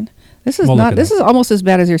mention it. This is We'll look not. it This up. is almost as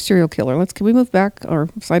bad as your serial killer. Can we move back or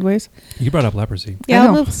sideways? You brought up leprosy. Yeah, I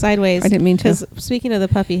I'll know. move sideways. I didn't mean to. Because speaking of the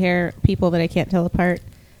puffy hair people that I can't tell apart,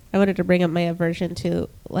 I wanted to bring up my aversion to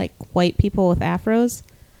like white people with afros,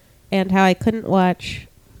 and how I couldn't watch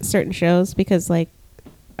certain shows because like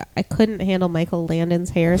I couldn't handle Michael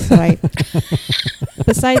Landon's hair. So I,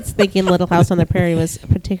 besides thinking Little House on the Prairie was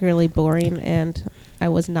particularly boring, and I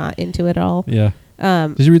was not into it at all. Yeah.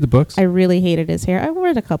 Did you read the books? I really hated his hair. I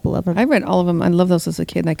read a couple of them. I read all of them. I loved those as a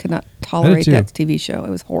kid, and I could not tolerate too. that TV show. It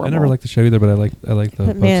was horrible. I never liked the show either, but I like the But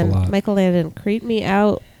books man, a lot. Michael Landon creeped me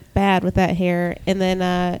out bad with that hair. And then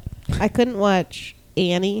I couldn't watch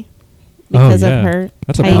Annie because yeah. of her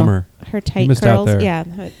That's a tight, bummer. her tight missed out curls. there. Yeah,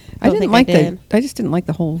 I didn't think like did. I just didn't like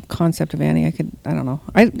the whole concept of Annie. I don't know.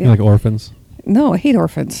 You like orphans? No, I hate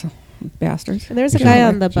orphans, bastards. And there was a You guy should-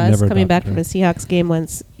 on the should bus never coming back adopt from her. a Seahawks game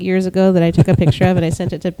once years ago that I took a picture of, and I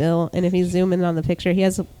sent it to Bill. And if you zoom in on the picture, he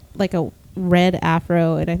has like a red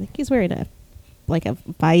afro, and I think he's wearing a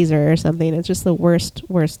visor or something. It's just the worst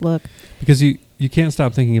look. Because you can't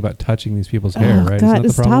stop thinking about touching these people's hair, Oh, right? God, Isn't that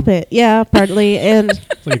the problem? stop it. Yeah, partly. And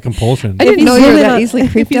It's like a compulsion. I didn't if know zoom you were in that on- easily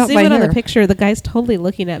creeped if you out zoom by in on hair. the picture, the guy's totally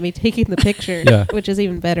looking at me taking the picture, Yeah. which is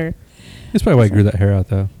even better. That's probably why I grew that hair out,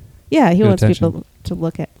 though. Yeah, he Good wants attention. people to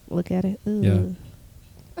look at it. Ooh.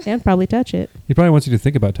 Yeah. And probably touch it. He probably wants you to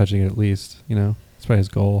think about touching it at least. You know, that's probably his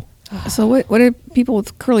goal. So what are people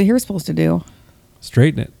with curly hair supposed to do?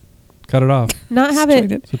 Straighten it, cut it off. Not have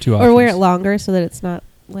Straight it, So two options. or wear it longer so that it's not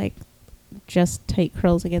like just tight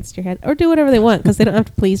curls against your head, or do whatever they want because they don't have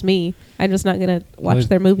to please me. I'm just not gonna watch Kelly-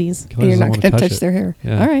 their movies. Kelly You're doesn't not wanna going to touch it. their hair.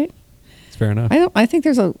 Yeah. All right. It's fair enough. I think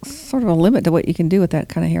there's a sort of a limit to what you can do with that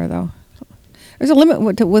kind of hair, though. There's a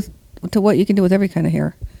limit to what you can do with every kind of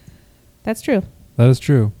hair. That's true. That is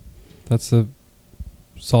true. That's the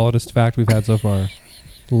solidest fact we've had so far.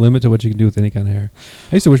 The limit to what you can do with any kind of hair.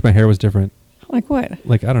 I used to wish my hair was different. Like what?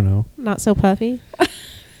 Like, I don't know. Not so puffy.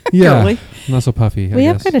 Yeah. Curly. Not so puffy. We I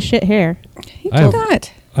have guess. kind of shit hair. You I do have-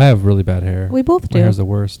 not. I have really bad hair. We both My do. hair's the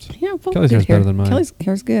worst. Yeah, both Kelly's good hair's hair. better than mine. Kelly's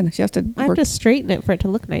hair's good. She has to I have work. to straighten it for it to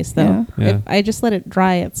look nice, though. Yeah. If I just let it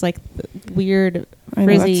dry, it's like weird, I know,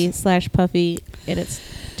 frizzy that's- / puffy, and it's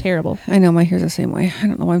terrible. I know my hair's the same way. I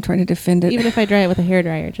don't know why I'm trying to defend it. Even if I dry it with a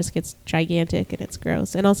hairdryer, it just gets gigantic and it's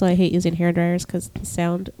gross. And also, I hate using hairdryers because the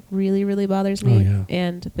sound really, really bothers me, Oh, yeah.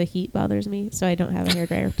 and the heat bothers me. So I don't have a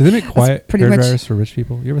hairdryer. Do they make quiet pretty hair much- dryers for rich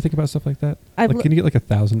people? You ever think about stuff like that? I've Like, can you get like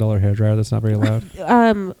 $1,000 hair dryer that's not very loud?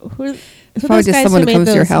 Who It's probably those just guys someone who who made comes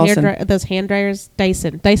to your those house and- those hand dryers?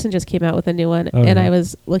 Dyson just came out with a new one, Oh, and yeah. I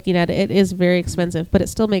was looking at it. It is very expensive, but it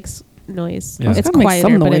still makes noise. Yeah. It's gotta make quieter,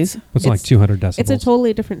 some but noise. What's it like 200 decibels? it's a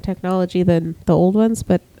totally different technology than the old ones.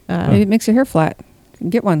 But Maybe it makes your hair flat.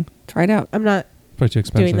 Get one. Try it out. I'm not Probably too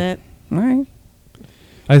expensive. doing that. All right.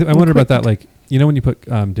 I wonder about that. Equipment. Like, you know, when you put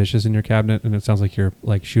dishes in your cabinet and it sounds like you're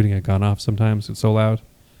like shooting a gun off. Sometimes it's so loud.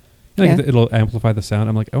 You know, like, Yeah. it'll amplify the sound.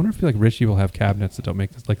 I'm like, I wonder if like rich people have cabinets that don't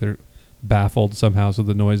make this. Like they're baffled somehow, so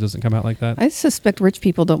the noise doesn't come out like that. I suspect rich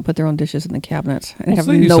people don't put their own dishes in the cabinets and Well, have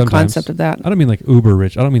they do no sometimes. concept of that. I don't mean like uber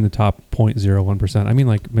rich. I don't mean the top 0.01%. I mean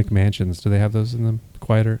like McMansions. Do they have those in them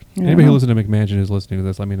quieter? Yeah, I Anybody who don't listens to McMansion who's listening to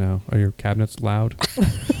this, let me know. Are your cabinets loud?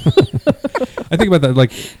 I think about that.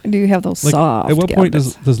 Like, Do you have those like soft at what point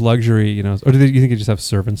cabinets? does luxury, you know, or do you think they just have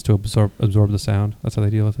servants to absorb the sound? That's how they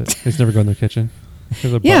deal with it. They just never go in their kitchen.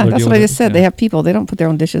 There's a Yeah, butler that's deal what I with just it. said. Yeah. They have people. They don't put their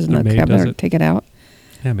own dishes in Their the maid cabinet does or it. take it out.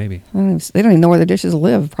 Yeah, maybe. They don't even know where their dishes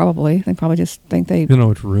live, probably. They probably just think they... You don't know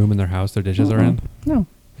which room in their house their dishes are in. No.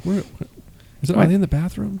 Is it? Are What? they in the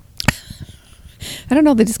bathroom? I don't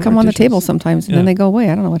know. They just Where come are on the dishes? table sometimes and then Yeah. they go away.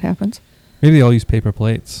 I don't know what happens. Maybe they all use paper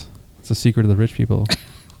plates. It's a secret of the rich people.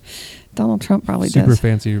 Donald Trump probably Super does.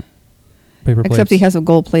 fancy paper plates. Except he has them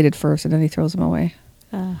gold plated first and then he throws them away.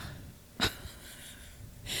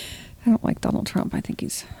 I don't like Donald Trump. I think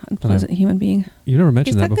he's an unpleasant human being. You never He's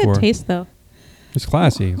mentioned got that before. good taste, though. It's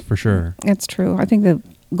classy for sure. It's true. I think the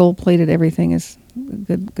gold-plated everything is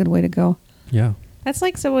a good way to go. Yeah. That's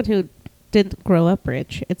like someone who didn't grow up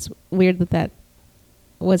rich. It's weird that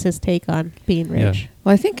was his take on being rich. Yeah.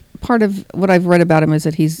 Well, I think part of what I've read about him is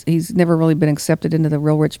that he's never really been accepted into the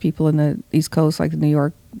real rich people in the East Coast, like the New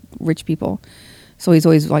York rich people. So he's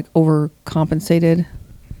always like overcompensated,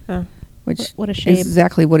 Huh. which What a shame. is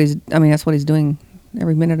exactly what he's. I mean, that's what he's doing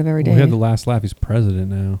every minute of every day. Well, he had the last laugh. He's president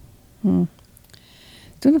now.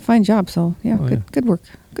 Doing a fine job. So yeah, Oh, good work,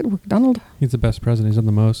 Donald. He's the best president. He's done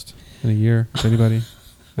the most in a year. If anybody,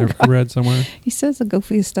 I read somewhere. He says the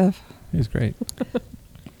goofiest stuff. He's great.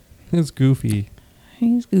 It's goofy.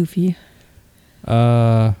 He's goofy.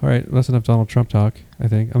 All right, that's enough Donald Trump talk. I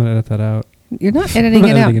think I'm gonna edit that out. You're not I'm editing not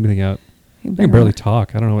it out. editing anything out. You I better can barely not.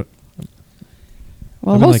 talk. I don't know what.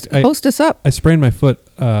 Well, I mean, host, like, host us up. I sprained my foot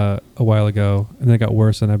a while ago, and then it got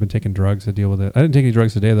worse, and I've been taking drugs to deal with it. I didn't take any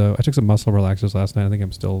drugs today, though. I took some muscle relaxers last night. I think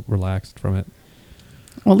I'm still relaxed from it.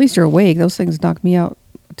 Well, at least you're awake. Those things knock me out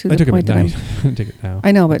to I the took it point at that night. I didn't take it now.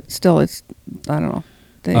 I know, but still, it's I don't know.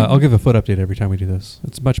 I'll give a foot update every time we do this.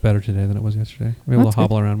 It's much better today than it was yesterday. I'm able That's to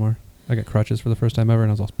hobble around more. I got crutches for the first time ever, and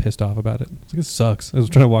I was all pissed off about it. It's like, it sucks. I was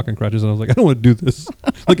trying to walk on crutches, and I was like, I don't want to do this.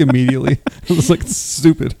 Like, immediately. I was like, it's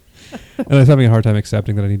stupid. And I was having a hard time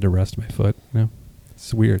accepting that I need to rest my foot. You know?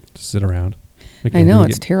 It's weird to sit around. Like I know Andrea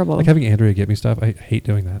it's terrible. Like having Andrea get me stuff, I hate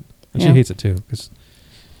doing that. And she Yeah. hates it too, because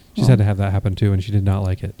she's Well. had to have that happen too, and she did not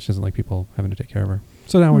like it. She doesn't like people having to take care of her.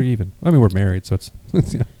 So now we're even. I mean, we're married, so it's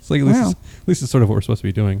it's like Wow. at least it's sort of what we're supposed to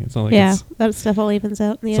be doing. It's not like Yeah, it's that stuff all evens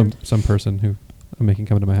out in the end. some person who I'm making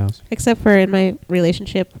come to my house. Except for in my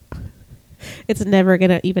relationship, it's never going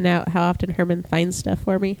to even out how often Herman finds stuff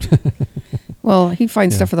for me. Well, he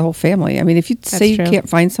finds Yeah. stuff for the whole family. I mean, if you say you true. can't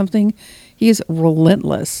find something, he is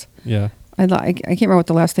relentless. Yeah. I can't remember what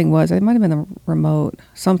the last thing was. It might have been the remote.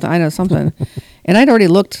 Something. I know something. And I'd already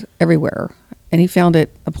looked everywhere. And he found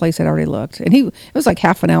it a place I'd already looked. And it was like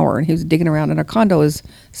half an hour, and he was digging around. And our condo is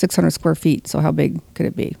 600 square feet, so how big could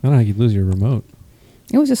it be? I don't know how you'd lose your remote.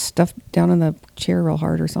 It was just stuffed down in the chair real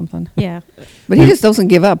hard or something. Yeah. But he just doesn't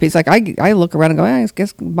give up. He's like, I look around and go, I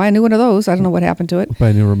guess buy a new one of those. I don't know what happened to it. Buy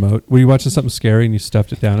a new remote. Were you watching something scary and you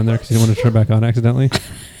stuffed it down in there because you didn't want to turn it back on accidentally?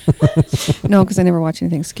 No, because I never watch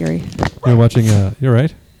anything scary. You're watching. You're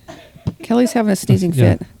right. Kelly's having a sneezing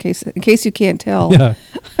Yeah. fit. In case you can't tell. Yeah.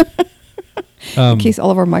 In case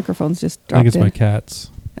all of our microphones just I dropped think it's in. my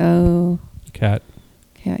cat's Oh, cat.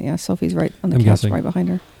 yeah. Sophie's right on the I'm couch guessing. right behind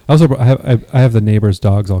her. Also, I have the neighbors'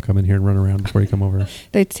 dogs all come in here and run around before you come over.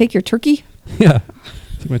 They take your turkey. Yeah.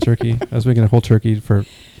 Took my turkey. I was making a whole turkey for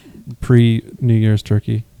pre-New Year's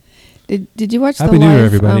turkey. Did you watch Happy the New live? Year,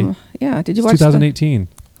 everybody. Yeah. Did you It's watch 2018.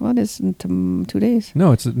 Well, it is in 2 days.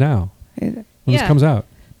 No, it's now. It- When this Yeah. comes out.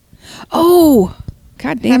 Oh,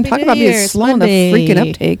 God damn! Happy Talk New about being Year, it's slow in the Monday. freaking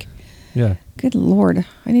uptake. Yeah. Good Lord,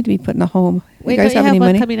 I need to be put in a home. Wait, you guys don't have you any have one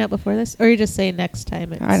money? coming out before this? Or you just say next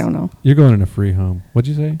time? I don't know. You're going in a free home. What'd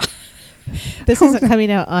you say? This isn't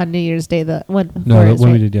coming out on New Year's Day. The one before No, the is, one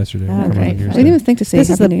we right? did yesterday. Oh, We're coming okay. on New Year's I didn't Day. even think to say This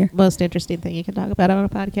is Happy the New Year. most interesting thing you can talk about on a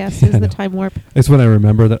podcast I is the know. time warp. It's when I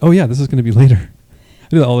remember that, oh, yeah, this is going to be later. I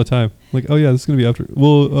do that all the time. Like, oh, yeah, this is going to be after.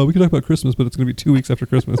 Well, we can talk about Christmas, but it's going to be 2 weeks after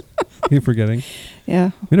Christmas. I keep forgetting.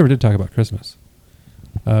 Yeah. We never did talk about Christmas.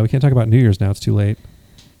 We can't talk about New Year's now. It's too late.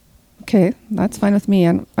 Okay, that's fine with me.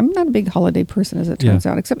 And I'm not a big holiday person, as it turns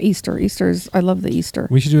out, except Easter. I love the Easter.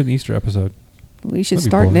 We should do an Easter episode. We should That'd be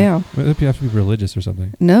start boring. now. It'd have to be religious or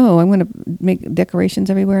something. No, I'm going to make decorations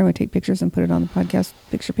everywhere. I'm going to take pictures and put it on the podcast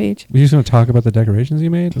picture page. We're just going to talk about the decorations you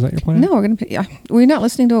made? Is that your plan? No, we're going to. Yeah, were you not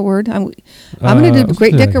listening to a word? I'm going to do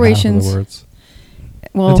great decorations. The words.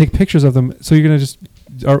 Well, And take pictures of them. So you're going to just.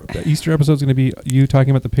 Our Easter episode is going to be you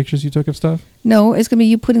talking about the pictures you took of stuff? no, it's going to be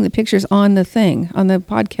you putting the pictures on the thing, on the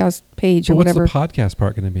podcast page But or what's whatever. the podcast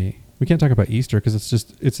part going to be? We can't talk about Easter because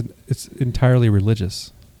it's entirely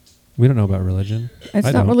religious. We don't know about religion. It's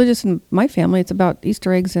I not don't. religious in my family. It's about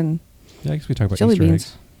Easter eggs and Yeah, I guess we talk about Jelly Easter beans.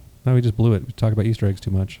 eggs. No, we just blew it. We talk about Easter eggs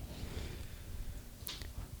too much.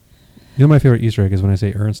 You know, my favorite Easter egg is when I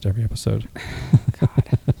say Ernst every episode.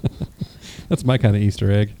 God. That's my kind of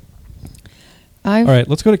Easter egg. I've, All right,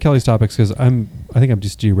 let's go to Kelly's topics because I think I'm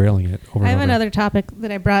just derailing it over I have and over. another topic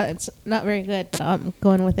that I brought. It's not very good. But I'm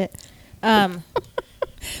going with it.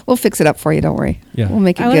 We'll fix it up for you. Don't worry. Yeah. We'll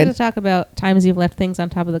make it I wanted good. to talk about times you've left things on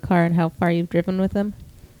top of the car and how far you've driven with them.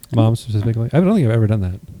 Mom specifically. I don't think I've ever done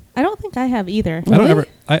that. I don't think I have either. I don't Really? ever.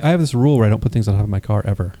 I have this rule where I don't put things on top of my car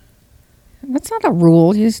ever. That's not a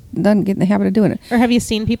rule. You just don't get in the habit of doing it. Or have you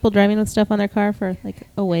seen people driving with stuff on their car for like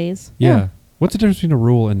a ways? Yeah. Yeah. What's the difference between a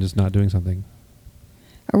rule and just not doing something?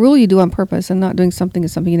 A rule you do on purpose and not doing something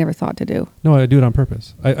is something you never thought to do. No, I do it on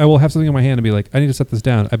purpose. I will have something in my hand and be like, I need to set this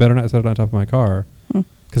down. I better not set it on top of my car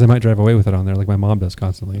because I might drive away with it on there like my mom does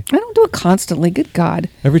constantly. I don't do it constantly. Good God.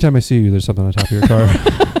 Every time I see you, there's something on top of your car.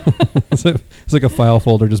 It's like a file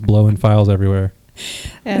folder just blowing files everywhere.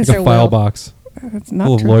 Yeah, Like Sir a file Will. box That's full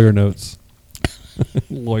not of true. lawyer notes.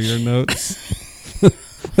 Lawyer notes.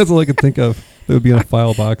 That's all I could think of. That would be in a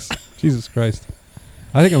file box. Jesus Christ.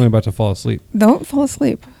 I think I'm about to fall asleep. Don't fall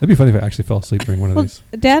asleep. It'd be funny if I actually fell asleep during one of Well, these.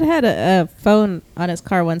 Dad had a phone on his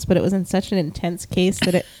car once, but it was in such an intense case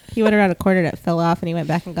that he went around a corner and it fell off, and he went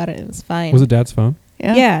back and got it, and it was fine. Was it Dad's phone?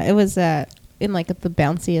 Yeah. Yeah, it was in like the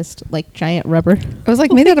bounciest, like giant rubber. It was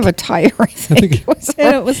like made out of a tire, I think. It was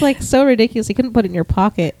And it was like so ridiculous. You couldn't put it in your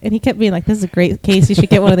pocket, and he kept being like, "This is a great case. You should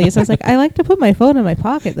get one of these." I was like, "I like to put my phone in my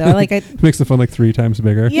pocket, though." Like, It makes the phone like 3 times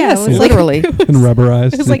bigger. Yeah, Yes, it was like- literally. And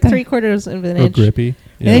rubberized. it was like 3/4 of an real inch. grippy.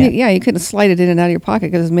 And Yeah. then, you couldn't slide it in and out of your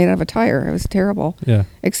pocket because it was made out of a tire. It was terrible. Yeah.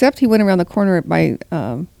 Except he went around the corner by,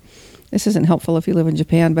 this isn't helpful if you live in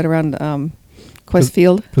Japan, but around Quest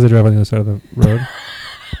Field. Because they drive on the other side of the road.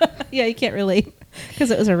 Yeah, you can't relate because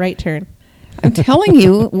it was a right turn. I'm telling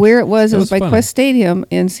you where it was. That It was was by funny. Quest Stadium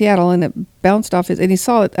in Seattle, and it bounced off his, and he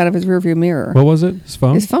saw it out of his rearview mirror. What was it? His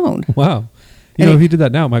phone? His phone. Wow. And You know, it- if he did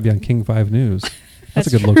that now, it might be on King 5 News. That's a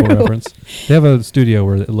good That's local true. reference. They have a studio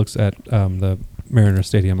where it looks at the Mariner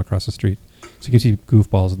Stadium across the street. So you can see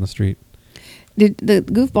goofballs in the street. Did the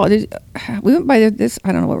goofball? We went by this?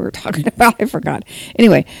 I don't know what we were talking about. I forgot.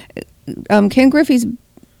 Anyway, Ken Griffey's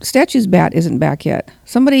statue's bat isn't back yet.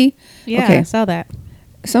 Somebody. Yeah, Okay. I saw that.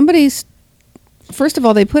 Somebody's. First of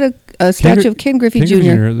all, they put a statue of Ken Griffey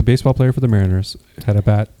Jr. The baseball player for the Mariners, had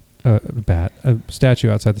a statue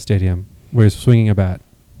outside the stadium where he's swinging a bat.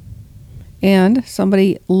 And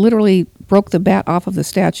somebody literally broke the bat off of the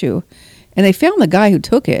statue, and they found the guy who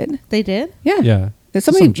took it. They did? Yeah. Yeah. There's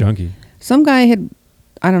Some somebody. junkie. Some guy had,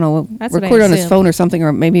 I don't know, That's what I recorded on his assumed. phone or something,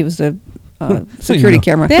 or maybe it was a So security you know.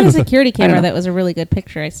 camera. They had a security I don't camera know. that was a really good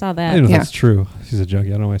picture. I saw I that. don't know if Yeah. that's true. He's a junkie.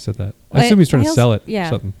 I don't know why I said that. Well, I assume he's trying I to also- sell it. yeah,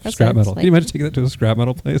 Something. that's Scrap what metal. it's Can you like. imagine taking that to a scrap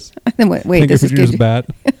metal place? Then wait, Ken this is Griffey Jr.'s good. bat.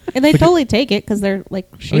 And they Look at- totally take it because they're like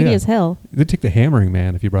shady yeah. as hell. They'd take the hammering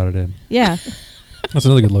man if you brought it in. Yeah. That's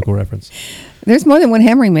another good local reference. There's more than one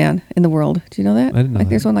hammering man in the world. Do you know that? I didn't know Like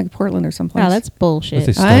there's that. one like Portland or someplace. Wow, that's Unless bullshit.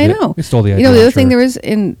 they stole I it. know. They stole the idea. You know, the I'm other thing sure. there is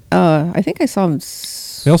in, I think I saw him.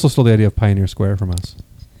 They also stole the idea of Pioneer Square from us,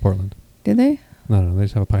 Portland. Did they? No, they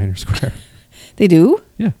just have a Pioneer Square. They do?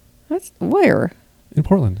 Yeah, That's where? in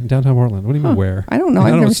Portland, in downtown Portland. What do you mean Huh. where? I don't know. I I've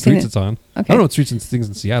don't know never what seen streets it. it's on. I Okay. don't know what streets and things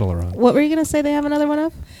in Seattle are on. What were you going to say they have another one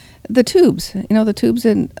of? The tubes. You know, the tubes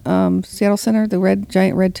in Seattle Center, the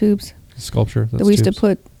giant red tubes Sculpture. that we used to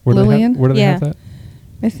put Where do they Lily have, in. where do they have Yeah. that?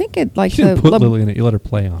 I think it like You the. didn't put Lily in it. You let her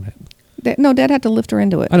play on it. No, Dad had to lift her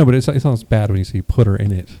into it. I know, but it sounds bad when you say you put her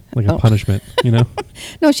in it, like a Oh. punishment. You know?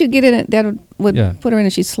 No, she'd get in it. Dad would Yeah. put her in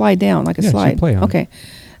and she'd slide down like a Yeah, she'd slide. play on it. Okay.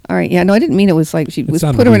 All right. Yeah. No, I didn't mean it was like she It was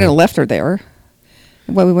sounded put her in weird. and left her there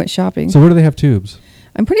while we went shopping. So where do they have tubes?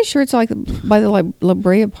 I'm pretty sure it's like by the La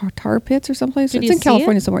Brea tar pits or someplace. Did It's you in see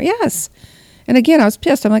California it? somewhere. Yes. And again, I was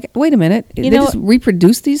pissed. I'm like, wait a minute. You They know- just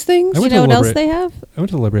reproduce these things? I You went to know what the else Libra- they have? I went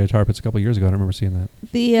to the Liberated Tar Pits a couple years ago. I don't remember seeing that.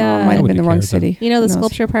 The Oh, it might have Nobody been the wrong cares then. city. you know the Who knows?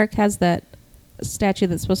 sculpture park has that statue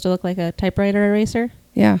that's supposed to look like a typewriter eraser.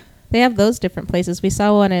 Yeah. They have those different places. We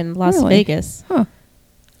saw one in Las Really? Vegas Huh.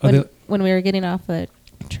 Are they- when we were getting off the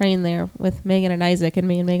train there with Megan and Isaac, and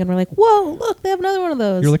me and Megan were like, "Whoa, look, they have another one of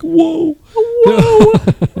those." You're like, whoa, whoa.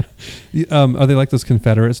 Are they like those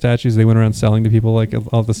Confederate statues they went around selling to people like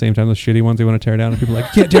all at the same time? Those shitty ones they want to tear down, and people are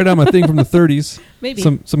like, you can't tear down my thing from the 30s. Maybe.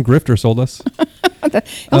 Some grifter sold us.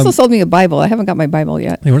 He also sold me a Bible. I haven't got my Bible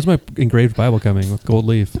yet. Hey, where's my engraved Bible coming with gold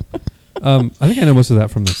leaf? I think I know most of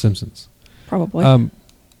that from The Simpsons. Probably.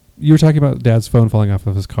 You were talking about Dad's phone falling off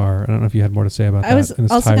of his car. I don't know if you had more to say about that. I was and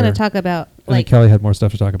his also tire. going to talk about I think like Kelly had more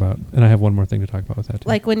stuff to talk about, and I have one more thing to talk about with that. Too.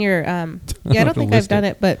 like when you're yeah, I have don't to think I've list done it.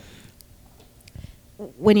 it, but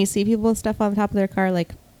when you see people with stuff on the top of their car,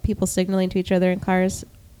 like people signaling to each other in cars,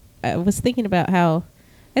 I was thinking about how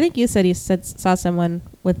I think you said saw someone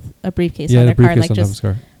with a briefcase yeah, on the their car and briefcase like on top of his just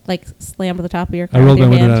car. like slammed the top of your I car. rolled my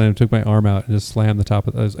with your window hand. down and took my arm out and just slammed the top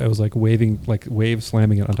of. I was like waving, like wave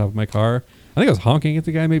slamming it on top of my car. I think I was honking at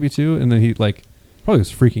the guy maybe too, and then he like probably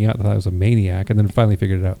was freaking out that I was a maniac, and then finally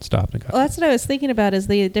figured it out and stopped and got. Well, that's what I was thinking about is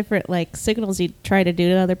the different like signals you try to do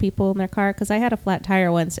to other people in their car. Because I had a flat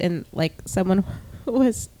tire once, and like someone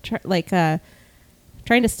was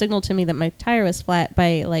trying to signal to me that my tire was flat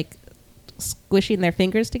by like squishing their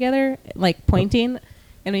fingers together, like pointing,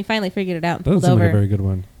 and we finally figured it out and That doesn't pulled seem like over. a very good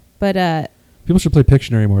one. But People should play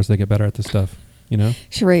Pictionary more so they get better at this stuff. You know?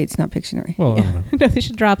 Charades, not Pictionary. Well, I don't know. No, they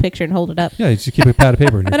should draw a picture and hold it up. Yeah, you just keep a pad of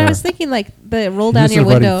paper in your But car. I was thinking like the roll down Instead your of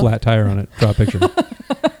writing window, flat tire on it, draw a picture.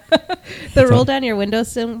 the roll down your window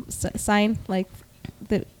sign like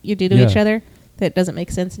that you do to Yeah. each other. That doesn't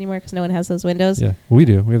make sense anymore because no one has those windows. Yeah, we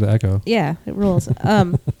do. We have the Echo. Yeah, it rules. I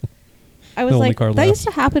was The only like, car that left. used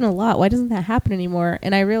to happen a lot. Why doesn't that happen anymore?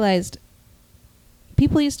 And I realized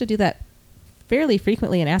people used to do that fairly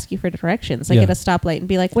frequently and ask you for directions, like Yeah. at a stoplight, and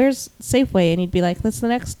be like, "Where's Safeway?" And you'd be like, "That's the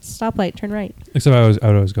next stoplight. Turn right." Except I would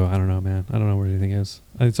always go, I don't know, man. I don't know where anything is.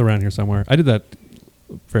 It's around here somewhere. I did that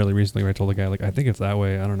fairly recently where I told the guy, like, I think it's that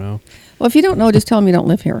way. I don't know. Well, if you don't know, just tell them you don't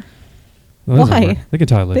live here. Well, that doesn't Why? work. They can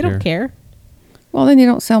tell I live They here. don't care. Well, then you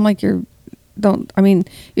don't sound like you're. Don't. I mean,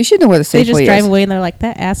 you should know where the They Safeway just is. drive away and they're like,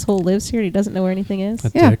 "That asshole lives here. And he doesn't know where anything is."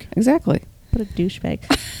 That Yeah, dick. exactly. What a douchebag.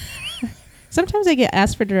 Sometimes I get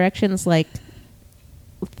asked for directions like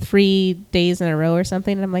 3 days in a row or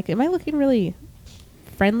something, and I'm like, "Am I looking really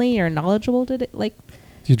friendly or knowledgeable? Did it like?"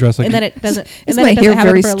 Do you dress like? And then it doesn't. Is And then my it doesn't hair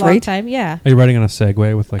happen very for a long straight? time. Yeah, Are you riding on a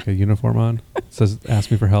Segway with like a uniform on? It says,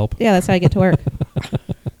 "Ask me for help." yeah. That's how I get to work.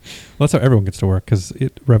 Well, that's how everyone gets to work because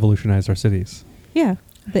it revolutionized our cities. Yeah,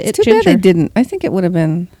 the It's too bad they didn't. I think it would have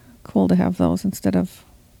been cool to have those instead of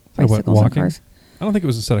What, bicycles and walking? cars. I don't think it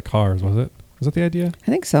was a set of cars, was it? Was that the idea?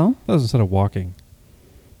 I think so. That was a set of walking.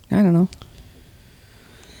 I don't know.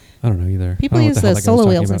 I don't know either. People I don't know use what the hell the that guy was solo talking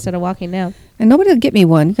wheels about. instead of walking now. And nobody will get me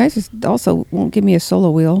one. You guys just also won't give me a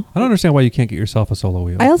solo wheel. I don't understand why you can't get yourself a solo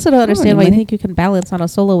wheel. I also don't understand why you money. think you can balance on a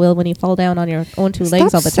solo wheel when you fall down on your own two legs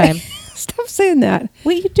Stop all the say- time. Stop saying that.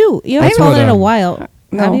 Well, you do. You I haven't haven't- fallen in a Um, while,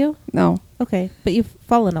 No. have you? No. Okay, but you've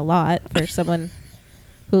fallen a lot for someone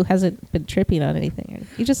who hasn't been tripping on anything.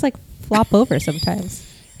 You just like flop over sometimes.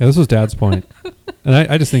 Yeah, this was Dad's point, and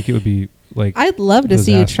I just think it would be like I'd love to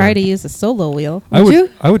see you Disaster. try to use a solo wheel. I Would would you?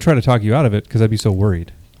 I would try to talk you out of it because I'd be so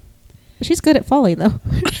worried. She's good at falling though.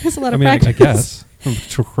 She has a lot I of mean, I practice. guess from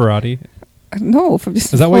karate. No. From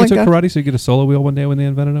just Is that why you falling took down- karate so you get a solo wheel one day when they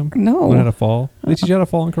invented them? No. Learn how to fall. They teach you how to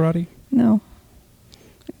fall in karate. No.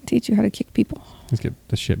 Teach you how to kick people. Just get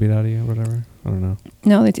the shit beat out of you or whatever. I don't know.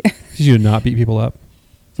 No, they. Teach you to not beat people up.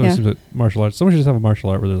 Yeah. Someone seems martial arts. Someone should just have a martial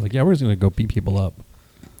art where they're like, yeah, we're just gonna go beat people up.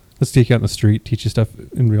 Let's take you out in the street, teach you stuff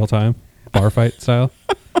in real time, bar fight style.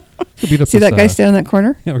 Go beat up See this, that guy standing in that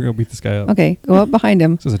corner? Yeah, we're gonna beat this guy up. Okay, go up behind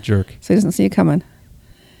him This is a jerk. so he doesn't see you coming,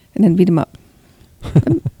 and then beat him up.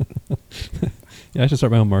 Yeah, I should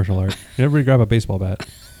start my own martial art. Everybody grab a baseball bat.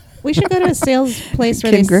 We should go to a sales place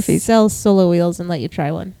where Ken they Griffey's. sell solo wheels and let you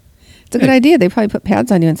try one. It's a good Hey. idea. They probably put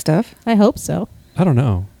pads on you and stuff. I hope so. I don't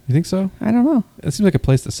know. You think so? I don't know. It seems like a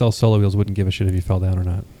place that sells solo wheels wouldn't give a shit if you fell down or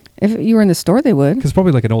not. If you were in the store, they would. Because it's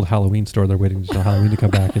probably like an old Halloween store. They're waiting until Halloween to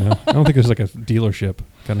come back. You know, I don't think there's like a dealership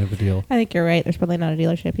kind of a deal. I think you're right. There's probably not a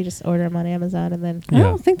dealership. You just order them on Amazon and then. I Yeah.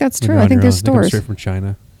 don't think that's When true. you're I on think your there's own. They come stores. straight from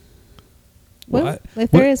China. Well, What? if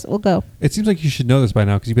What- there is, we'll go. It seems like you should know this by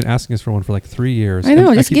now because you've been asking us for one for like 3 years. I know.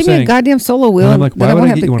 And Just keep give me a saying- goddamn solo wheel. And I'm and like, then why would won't I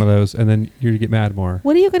have get to- you one of those? And then you get mad more.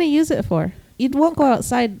 What are you going to use it for? You won't go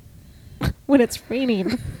outside when it's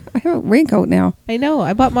raining. I have a raincoat now. I know.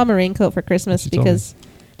 I bought Mom a raincoat for Christmas She told because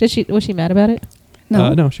was she mad about it?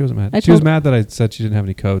 No. No, she wasn't mad. I She was told- mad that I said she didn't have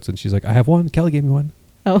any coats, and she's like, I have one. Kelly gave me one.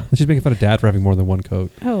 Oh, And she's making fun of Dad for having more than one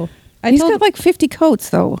coat. oh. I He's told got like 50 coats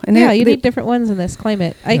though, and yeah, they- you they- need different ones in this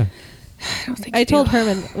climate. Yeah. I don't think I you told do.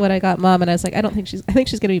 Herman what I got Mom, and I was like, I think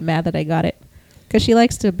she's gonna be mad that I got it because she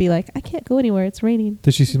likes to be like, I can't go anywhere. It's raining.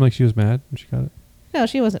 Did she seem like she was mad when she got it? No,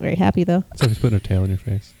 she wasn't very happy though. It's like she's putting her tail in your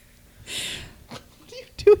face.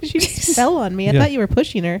 Dude, she just fell on me. I Yeah. thought you were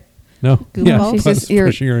pushing her. No. Goofball. Yeah, She's plus just you're,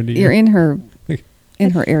 pushing her into you're you.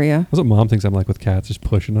 in her area. That's what Mom thinks I'm like with cats, just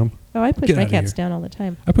pushing them. Oh, I push Get my outta cats here. down all the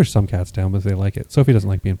time. I push some cats down, but they like it. Sophie doesn't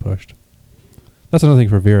like being pushed. That's another thing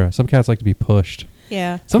for Vera. Some cats like to be pushed.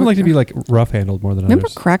 Yeah. Some like to be like rough handled more than Remember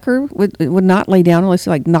others. Cracker would not lay down unless you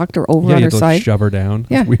like knocked her over Yeah, on you her have to side. like shove her down.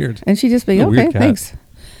 Yeah. It's weird. And she'd just be, What a weird okay, cat. thanks.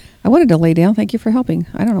 I wanted to lay down. Thank you for helping.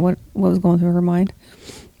 I don't know what was going through her mind.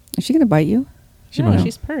 Is she going to bite you? She no, might.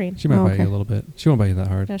 she's purring. She might Oh, bite you okay. a little bit. She won't bite you that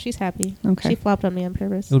hard. No, she's happy. Okay. She flopped on me on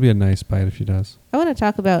purpose. It'll be a nice bite if she does. I want to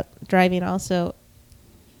talk about driving also.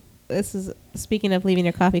 This is speaking of leaving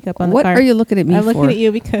your coffee cup on What the car. are you looking at me I'm for? looking at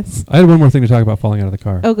you because. I had one more thing to talk about falling out of the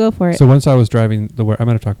car. Oh, go for it. So once I was driving I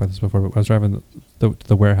might have talked about this before, but I was driving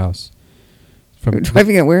the warehouse You're from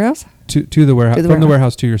driving a warehouse? to the warehouse To the from the warehouse.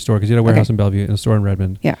 warehouse to your store because you had a warehouse Okay. in Bellevue and a store in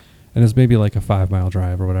Redmond. Yeah. And it's maybe like a 5-mile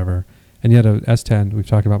drive or whatever. And you had a S10 we've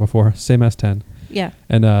talked about before, same S10. yeah.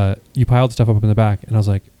 And you piled stuff up in the back, and I was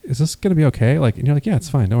like, "Is this gonna be okay?" Like, and you're like, "Yeah, it's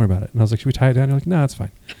fine. Don't worry about it." And I was like, "Should we tie it down?" You're like, "No, it's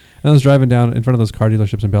fine." And I was driving down in front of those car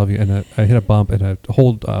dealerships in Bellevue, and I hit a bump, and a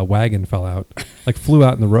whole wagon fell out, like flew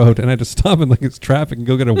out in the road, and I had to stop in like it's traffic and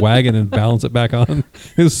go get a wagon and balance it back on.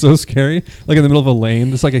 It was so scary, like in the middle of a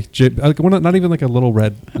lane, just like not even like a little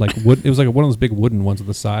red like wood. It was like one of those big wooden ones with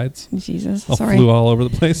the sides. Jesus, All sorry. flew all over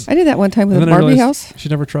the place. I did that one time with And a then I Barbie realized house. you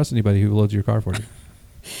should never trust anybody who loads your car for you.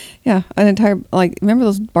 Yeah, an entire remember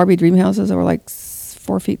those Barbie dream houses that were like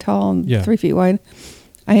 4 feet tall and Yeah. 3 feet wide?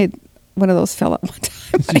 I had one of those fell out one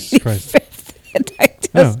time. Jesus Christ. And I just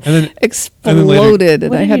Oh, and then exploded, and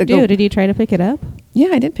What I did had you to do? go. Did you try to pick it up? Yeah,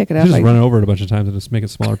 I did pick it you up. just I, run over it a bunch of times and just make it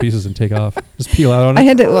smaller pieces and take off. Just peel out on it. I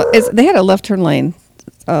had to. Well, they had a left turn lane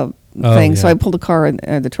thing, so yeah. I pulled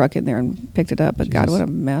the truck in there and picked it up. But God, Jesus. what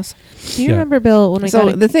a mess! Do you Yeah. remember, Bill, when we So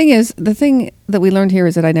got the thing that we learned here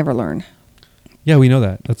is that I never learn. Yeah, we know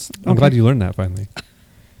that. I'm Okay. glad you learned that finally.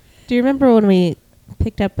 Do you remember when we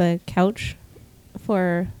picked up a couch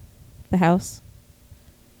for the house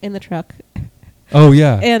in the truck? Oh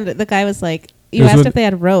yeah. And the guy was like, It you was asked when- if they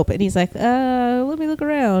had rope, and he's like, let me look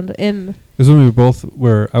around. And It was when we both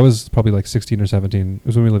were. I was probably like 16 or 17. It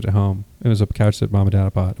was when we lived at home. It was a couch that Mom and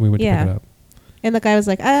Dad bought. We went to Yeah. pick it up. and the guy was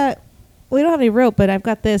like, we don't have any rope, but I've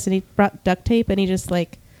got this. And he brought duct tape, and he just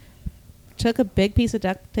like took a big piece of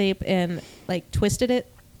duct tape and like twisted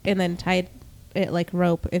it, and then tied it like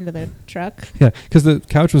rope into the truck. Yeah, because the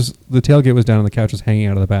tailgate was down and the couch was hanging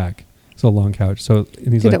out of the back. It's a long couch. So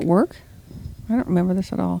and he's Did like, it work? I don't remember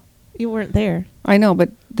this at all. You weren't there. I know, but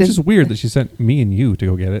it's just weird that she sent me and you to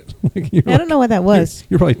go get it. Like, you're I don't know what that was.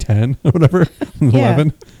 You're probably 10 or whatever,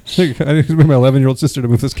 11. Like, I need to bring my 11-year-old sister to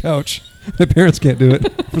move this couch. My parents can't do it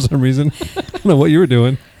for some reason. I don't know what you were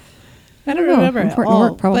doing. I don't know. remember at Important all.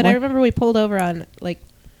 work, probably. But I remember we pulled over on like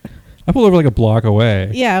I pulled over like a block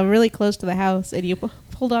away. yeah, really close to the house, and you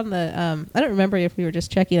pulled on the. I don't remember if we were just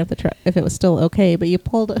checking if the truck if it was still okay, but you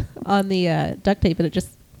pulled on the duct tape, and it just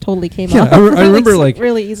totally came Yeah, off. I remember like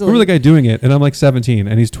really I easily. remember the guy doing it, and I'm like 17,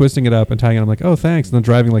 and he's twisting it up and tying it. I'm like, oh, thanks, and then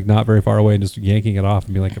driving like not very far away and just yanking it off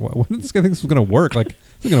and be like, what did this guy think this was gonna work? Like,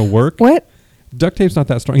 this is gonna work? what? Duct tape's not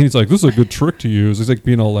that strong. He's like, this is a good trick to use. He's like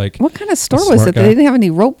being all like, What kind of store smart was it? guy. They didn't have any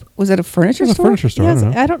rope. Was it a furniture it was a store? furniture store. Yes, I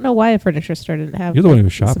don't know. I don't know why a furniture store didn't have. You're the one who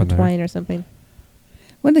was some shopping there. twine or something.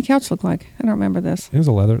 What did the couch look like? I don't remember this. It was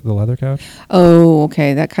the leather couch. Oh,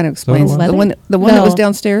 okay. That kind of So it explains was? the one. The one that was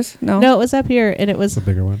downstairs. No. No, it was up here, and it was. It's a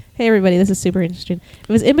bigger one. Hey, everybody, this is super interesting. It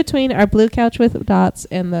was in between our blue couch with dots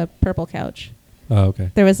and the purple couch. Oh,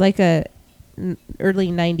 okay. There was like a early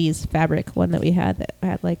 '90s fabric one that we had that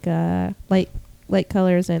had like light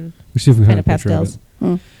colors and We see if we can kind find of a picture of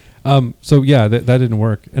pastels. it. Hmm. So yeah, that didn't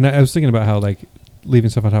work. And I was thinking about how like leaving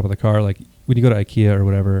stuff on top of the car, like when you go to IKEA or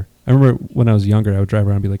whatever. I remember when I was younger, I would drive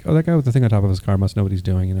around and be like, oh, that guy with the thing on top of his car must know what he's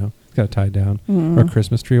doing, you know? He's got it tied down. Mhm. Or a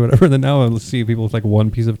Christmas tree or whatever. And then now I see people with like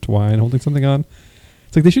one piece of twine holding something on.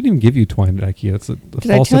 It's like they shouldn't even give you twine at IKEA. It's a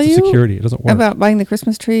Did I false tell sense of you security. It doesn't work. About buying the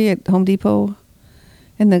Christmas tree at Home Depot,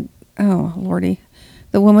 and oh lordy,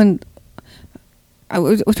 the woman. I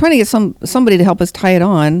was trying to get somebody to help us tie it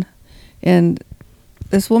on, and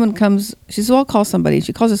this woman comes. She says, "Well, I'll call somebody."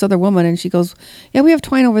 She calls this other woman, and she goes, "Yeah, we have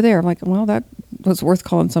twine over there." I'm like, "Well, that was worth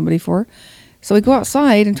calling somebody for." So we go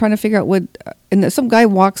outside and trying to figure out what. And some guy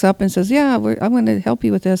walks up and says, "Yeah, I'm going to help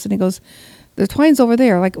you with this." And he goes, "The twine's over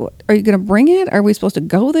there. Like, are you going to bring it? Are we supposed to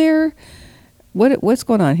go there? What's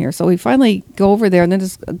going on here?" So we finally go over there, and then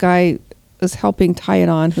this guy is helping tie it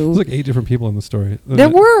on. Who There's like 8 different people in the story. there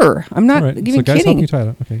were. I'm not All right. even So guys helping kidding. you tie it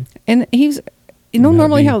up. Okay. And he's, Mad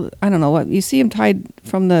normally bee. how I don't know what you see him tied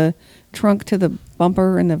from the trunk to the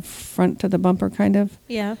bumper and the front to the bumper, kind of.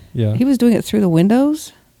 Yeah. Yeah. He was doing it through the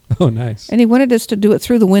windows, Oh, nice. and he wanted us to do it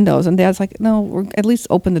through the windows. And Dad's like, "No, we're at least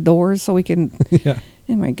open the doors so we can." Yeah.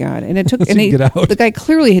 Oh my God! And it took. So and you he, get out. the guy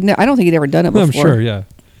clearly had. I don't think he'd ever done it before. I'm sure. Yeah.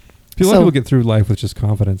 A lot So- of people get through life with just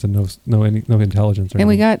confidence and no intelligence. Or And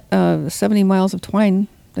we anything. got 70 miles of twine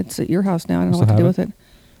that's at your house now. I don't know Still what to do have with it.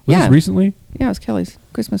 Was yeah. this recently? Yeah, it was Kelly's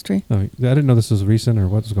Christmas tree. Oh, I didn't know this was recent or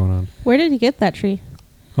what was going on. Where did you get that tree?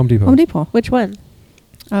 Home Depot. Home Depot, Which one?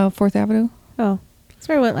 4th Avenue. Oh, that's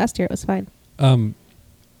where I went last year. It was fine.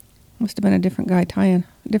 Must have been a different guy tying,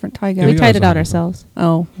 a different tie guy. Yeah, We we tied got it on some. ourselves,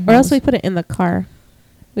 Oh, or else we put it in the car.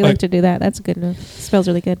 We like to do that. That's good enough. Smells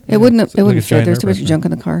really good. It wouldn't. It's It like wouldn't a fit. giant There's too air much freshener. junk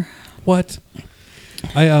in the car. What?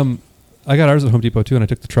 I got ours at Home Depot too, and I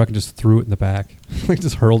took the truck and just threw it in the back. Like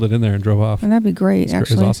just hurled it in there and drove off. And that'd be great. It's gr-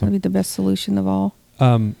 it's Actually, awesome. that'd be the best solution of all.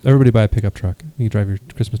 Everybody buy a pickup truck. You can drive your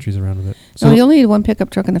Christmas trees around with it. So you only need one pickup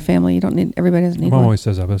truck in the family. You don't need. Everybody doesn't my need mom one. always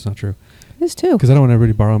says that, but it's not true. It is too. Because I don't want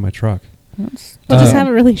everybody borrowing my truck. That's- We'll just Uh, have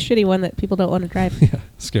a really shitty one that people don't want to drive. Yeah,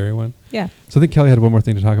 scary one. Yeah. So I think Kelly had one more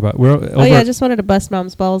thing to talk about. We're over, Oh yeah, I just wanted to bust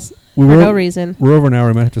Mom's balls we for were- no reason. We're over an hour.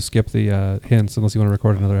 We might have to skip the hints unless you want to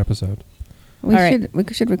record another episode. We All right.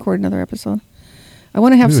 should record another episode. I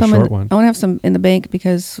want to have Maybe a some. short one. I want to have some in the bank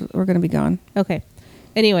because we're going to be gone. Okay.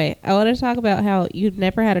 Anyway, I want to talk about how you've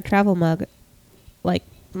never had a travel mug, like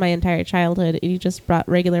my entire childhood. You just brought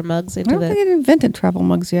regular mugs I into don't think they invented travel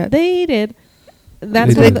mugs yet. They did.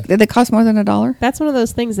 That's They one did. of the, Did they cost more than $1? that's one of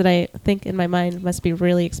those things that I think in my mind must be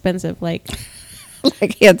really expensive, like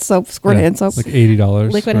Like hand soap, squirt Yeah, hand soap. like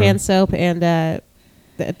 $80. liquid for- hand soap and the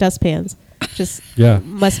dustpans. Just Yeah.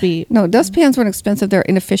 must be. No, dustpans weren't expensive. They're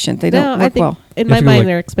inefficient. They No, don't I work think well. in You my have to go, mind like-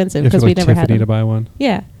 they're expensive You have to because go we like never Tiffany had to them. buy one,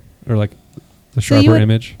 Yeah. or like the So you sharper would-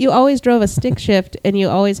 image. You always drove a stick shift, and you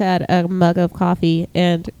always had a mug of coffee.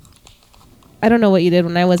 And I don't know what you did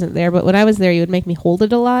when I wasn't there, but when I was there, you would make me hold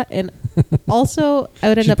it a lot. And also, I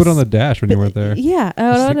would end She up put it on the dash when you weren't there. Yeah, I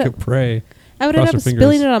Just would, like end a up, pray. I would cross end your up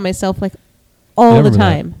spilling fingers. it on myself like I all the remember that.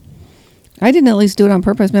 time. I didn't at least do it on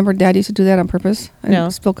purpose. Remember, Dad used to do that on purpose. And No.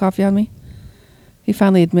 spill coffee on me. He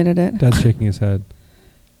finally admitted it. Dad's shaking his head.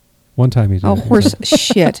 One time he did. Oh, it. He horse said-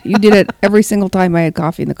 shit! You did it every single time I had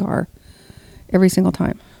coffee in the car. Every single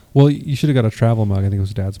time. Well, you should have got a travel mug. I think it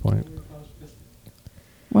was Dad's point.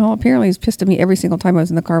 Well, apparently he's pissed at me every single time I was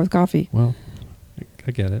in the car with coffee. Well,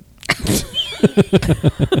 I get it.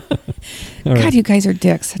 All God, right. you guys are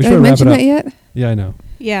dicks. We Did I should wrap mention it up. that yet? Yeah, I know.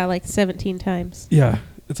 Yeah, like 17 times. Yeah,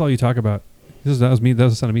 it's all you talk about. That was me. That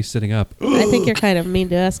was the sound of me sitting up. I think you're kind of mean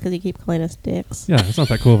to us because you keep calling us dicks. Yeah, it's not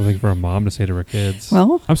that cool of a thing for a mom to say to her kids.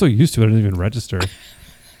 Well, I'm so used to it, I didn't even register.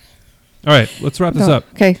 All right, let's wrap this no. up.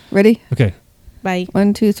 Okay, ready? Okay. Bye.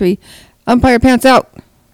 1, 2, 3. Umpire pants out.